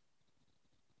Red?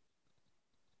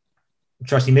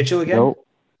 Trustee Mitchell again? Nope.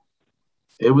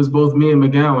 It was both me and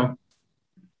McGowan.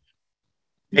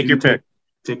 Take your pick.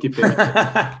 Take your pick.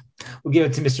 We'll give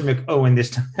it to Mr. McOwen this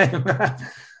time.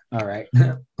 All right.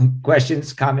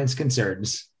 Questions, comments,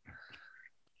 concerns?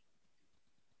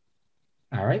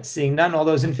 All right. Seeing none, all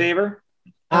those in favor?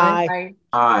 Aye.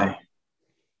 Aye.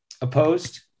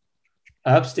 Opposed?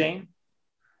 Abstain?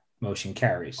 Motion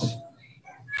carries.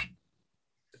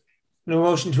 No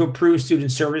motion to approve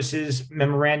student services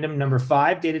memorandum number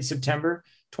 5 dated September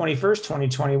 21st,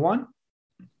 2021.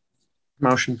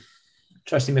 Motion.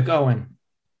 Trustee McOwen.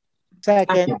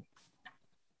 Second.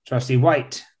 Trustee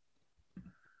White.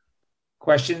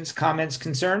 Questions, comments,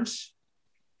 concerns?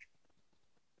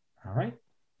 All right.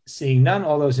 Seeing none,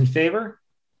 all those in favor?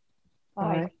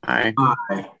 Aye. Aye.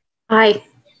 Aye. Aye.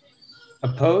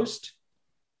 Opposed?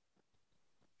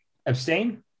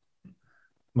 Abstain?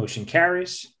 Motion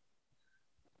carries.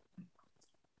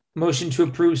 Motion to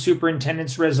approve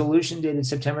superintendent's resolution dated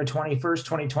September 21st,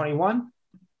 2021.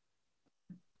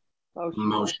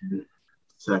 Motion.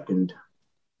 Second.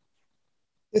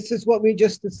 This is what we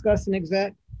just discussed in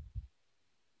exec.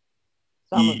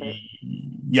 Some of it.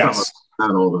 Yes.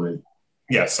 Not all of it.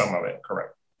 Yes, some of it,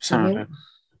 correct. Some of it.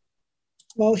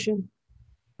 Motion.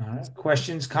 All right.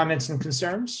 Questions, comments, and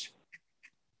concerns?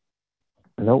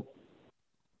 Nope.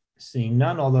 Seeing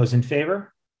none, all those in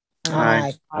favor?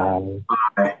 Aye.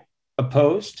 Aye.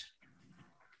 Opposed?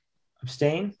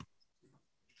 Abstain?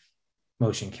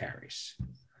 Motion carries.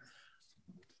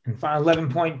 And final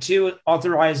 11.2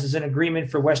 authorizes an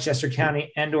agreement for Westchester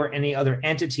County and or any other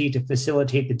entity to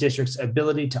facilitate the district's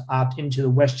ability to opt into the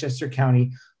Westchester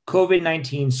County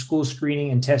COVID-19 school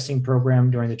screening and testing program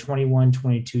during the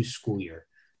 21-22 school year.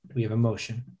 Do we have a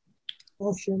motion?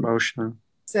 Motion. Motion.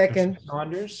 Second. Trustee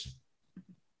Saunders?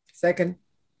 Second.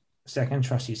 Second,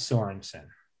 Trustee Sorensen.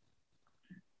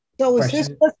 So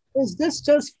Question? is this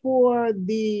just for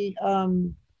the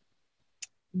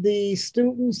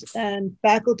students and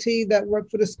faculty that work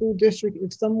for the school district?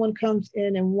 If someone comes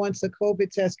in and wants a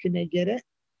COVID test, can they get it?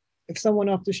 If someone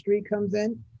off the street comes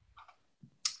in?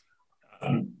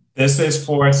 This is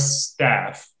for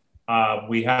staff.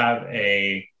 We have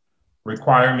a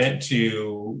requirement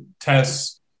to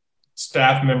test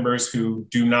staff members who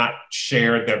do not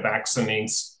share their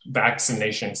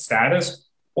vaccination status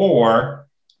or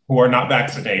who are not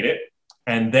vaccinated.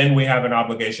 And then we have an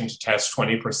obligation to test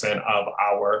 20% of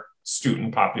our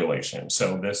student population.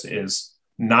 So this is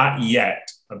not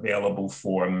yet available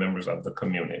for members of the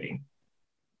community.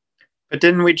 But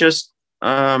didn't we just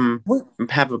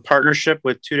have a partnership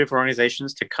with 2 different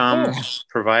organizations to come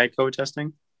provide COVID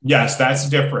testing? Yes, that's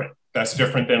different. That's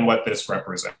different than what this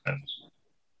represents.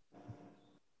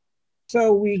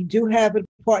 So we do have a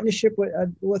partnership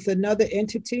with another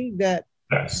entity that.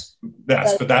 Yes,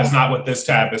 but that's not what this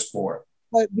tab is for.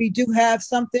 But we do have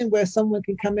something where someone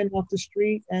can come in off the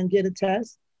street and get a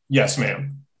test? Yes,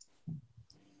 ma'am.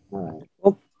 All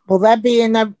right. Will that be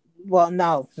in that? Well,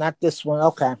 no, not this one.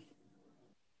 Okay.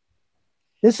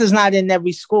 This is not in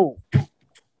every school.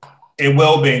 It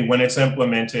will be when it's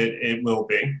implemented. It will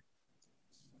be.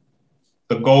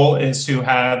 The goal is to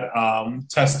have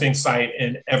testing site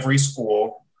in every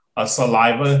school, a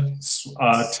saliva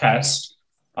test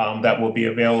that will be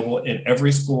available in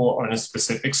every school on a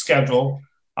specific schedule,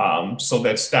 so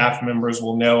that staff members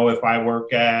will know if I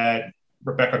work at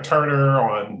Rebecca Turner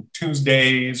on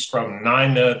Tuesdays from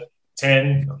 9 to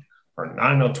 10 or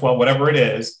 9 to 12, whatever it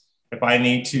is. If I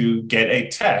need to get a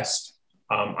test,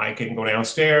 I can go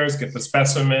downstairs, get the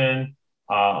specimen,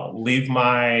 leave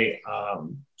my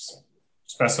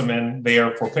specimen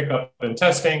there for pickup and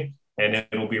testing, and it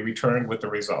will be returned with the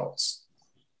results.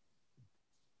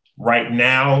 Right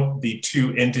now, the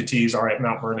two entities are at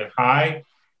Mount Vernon High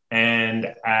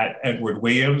and at Edward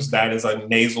Williams. That is a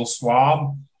nasal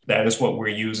swab. That is what we're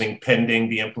using pending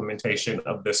the implementation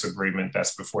of this agreement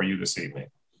that's before you this evening.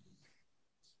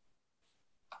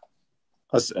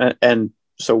 And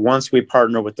so once we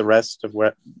partner with the rest of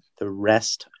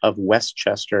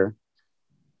Westchester,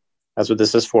 that's what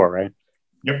this is for, right?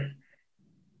 Yep.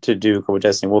 To do COVID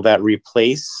testing, will that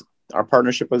replace our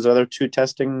partnership with other two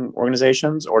testing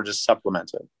organizations or just supplement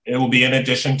it? It will be in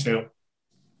addition to.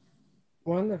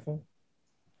 Wonderful.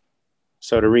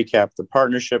 So to recap, the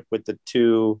partnership with the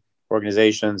two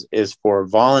organizations is for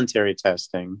voluntary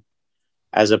testing,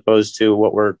 as opposed to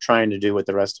what we're trying to do with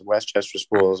the rest of Westchester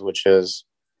schools, which is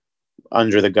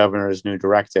under the governor's new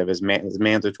directive is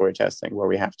mandatory testing where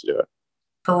we have to do it.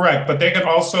 Correct, but they can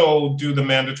also do the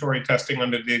mandatory testing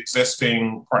under the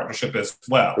existing partnership as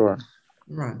well. Sure.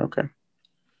 Right. Okay.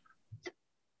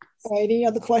 Any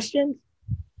other questions?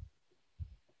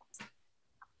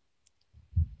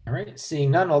 All right,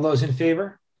 seeing none, all those in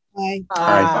favor? Aye.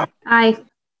 Aye. Aye.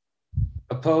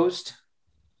 Opposed?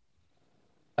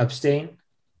 Abstain?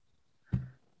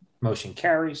 Motion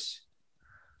carries.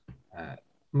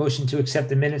 Motion to accept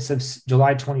the minutes of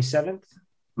July 27th.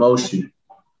 Motion.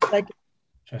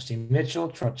 Trustee Mitchell,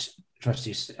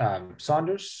 Trustee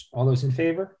Saunders, all those in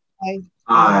favor? Aye.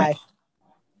 Aye.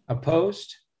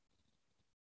 Opposed?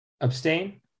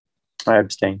 Abstain? I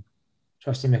abstain.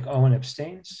 Trustee McOwen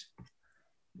abstains.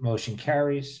 Motion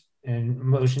carries. And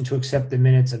motion to accept the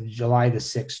minutes of July the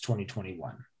 6th,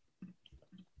 2021.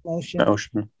 Motion.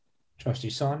 Motion. Trustee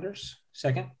Saunders,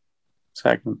 second.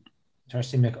 Second.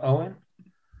 Trustee McOwen.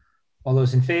 All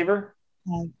those in favor?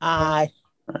 Aye. Aye.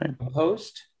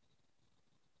 Opposed?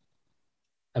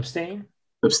 Abstain?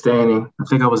 Abstaining. I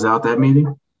think I was out that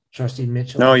meeting. Trustee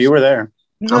Mitchell? No, you were there.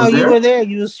 No, you were there.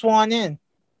 You were sworn in.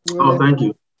 Oh, thank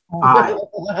you. Aye.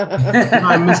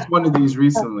 I missed one of these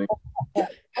recently.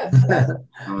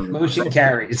 Motion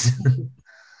carries.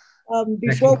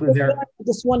 Before we start, I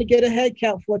just want to get a head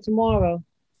count for tomorrow,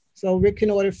 so Rick can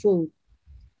order food.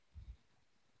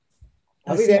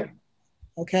 I'll be there.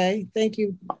 Okay, thank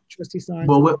you, Trustee Saunders.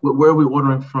 Well, where are we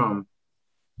ordering from?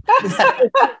 What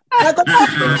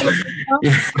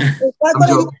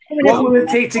will it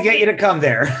take to get you to come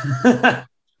there?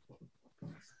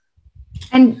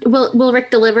 And will Rick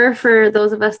deliver for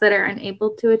those of us that are unable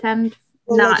to attend?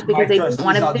 Not because they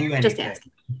want to be there, just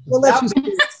asking. We'll let you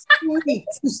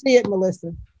see it,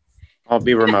 Melissa. I'll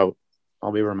be remote.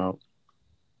 I'll be remote.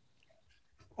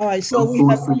 All right, so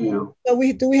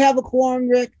do we have a quorum,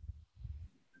 Rick?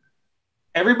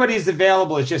 Everybody's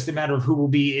available. It's just a matter of who will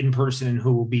be in person and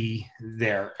who will be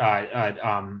there,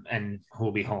 and who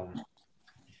will be home.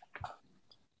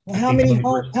 Well, how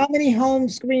many home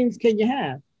screens can you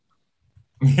have?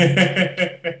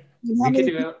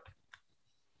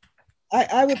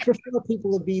 I would prefer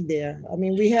people to be there. I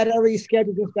mean, we had already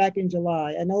scheduled this back in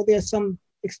July. I know there's some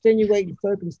extenuating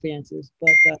circumstances,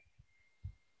 but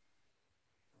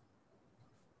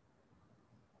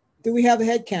do we have a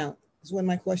head count? Is what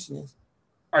my question is.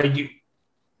 Are you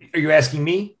asking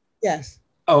me? Yes.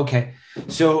 Okay.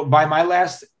 So by my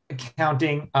last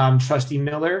counting, Trustee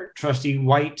Miller, Trustee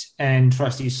White, and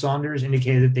Trustee Saunders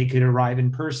indicated that they could arrive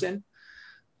in person.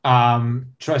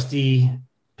 Trustee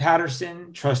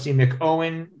Patterson, Trustee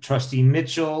McOwen, Trustee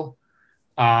Mitchell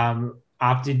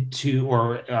opted to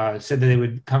or said that they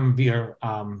would come via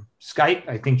Skype.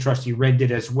 I think Trustee Red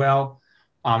did as well.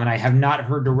 And I have not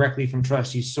heard directly from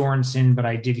Trustee Sorensen, but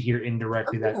I did hear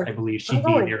indirectly that I believe she'd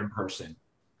be here in person.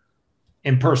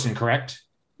 In person, correct?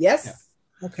 Yes. Yeah.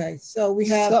 Okay, so we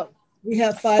have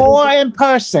 5 4 in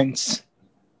persons.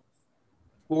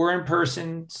 4 in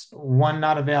persons, 1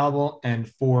 not available, and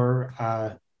 4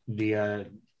 via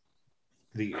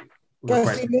the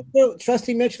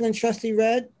Trustee Mitchell and Trustee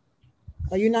Red.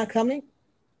 Are you not coming?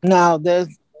 No, they're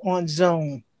on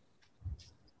Zoom.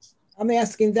 I'm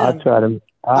asking them.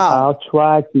 I'll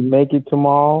try to make it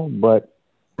tomorrow, but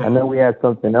I know we had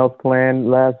something else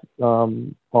planned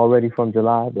already from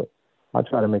July, but I'll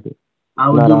try to make it. I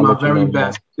will do my very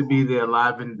best to be there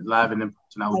live and in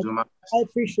person. I will do my best. I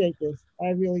appreciate this. I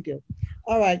really do.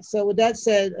 All right. So with that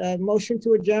said, motion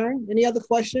to adjourn. Any other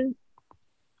questions?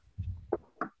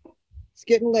 It's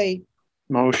getting late.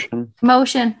 Motion.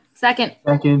 Second.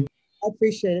 Second. I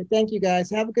appreciate it. Thank you, guys.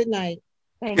 Have a good night.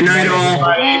 Good night,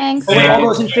 all. Thanks. All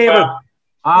those in favor?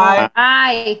 Aye.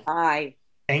 Aye. Aye.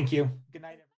 Thank you. Good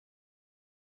night, everyone.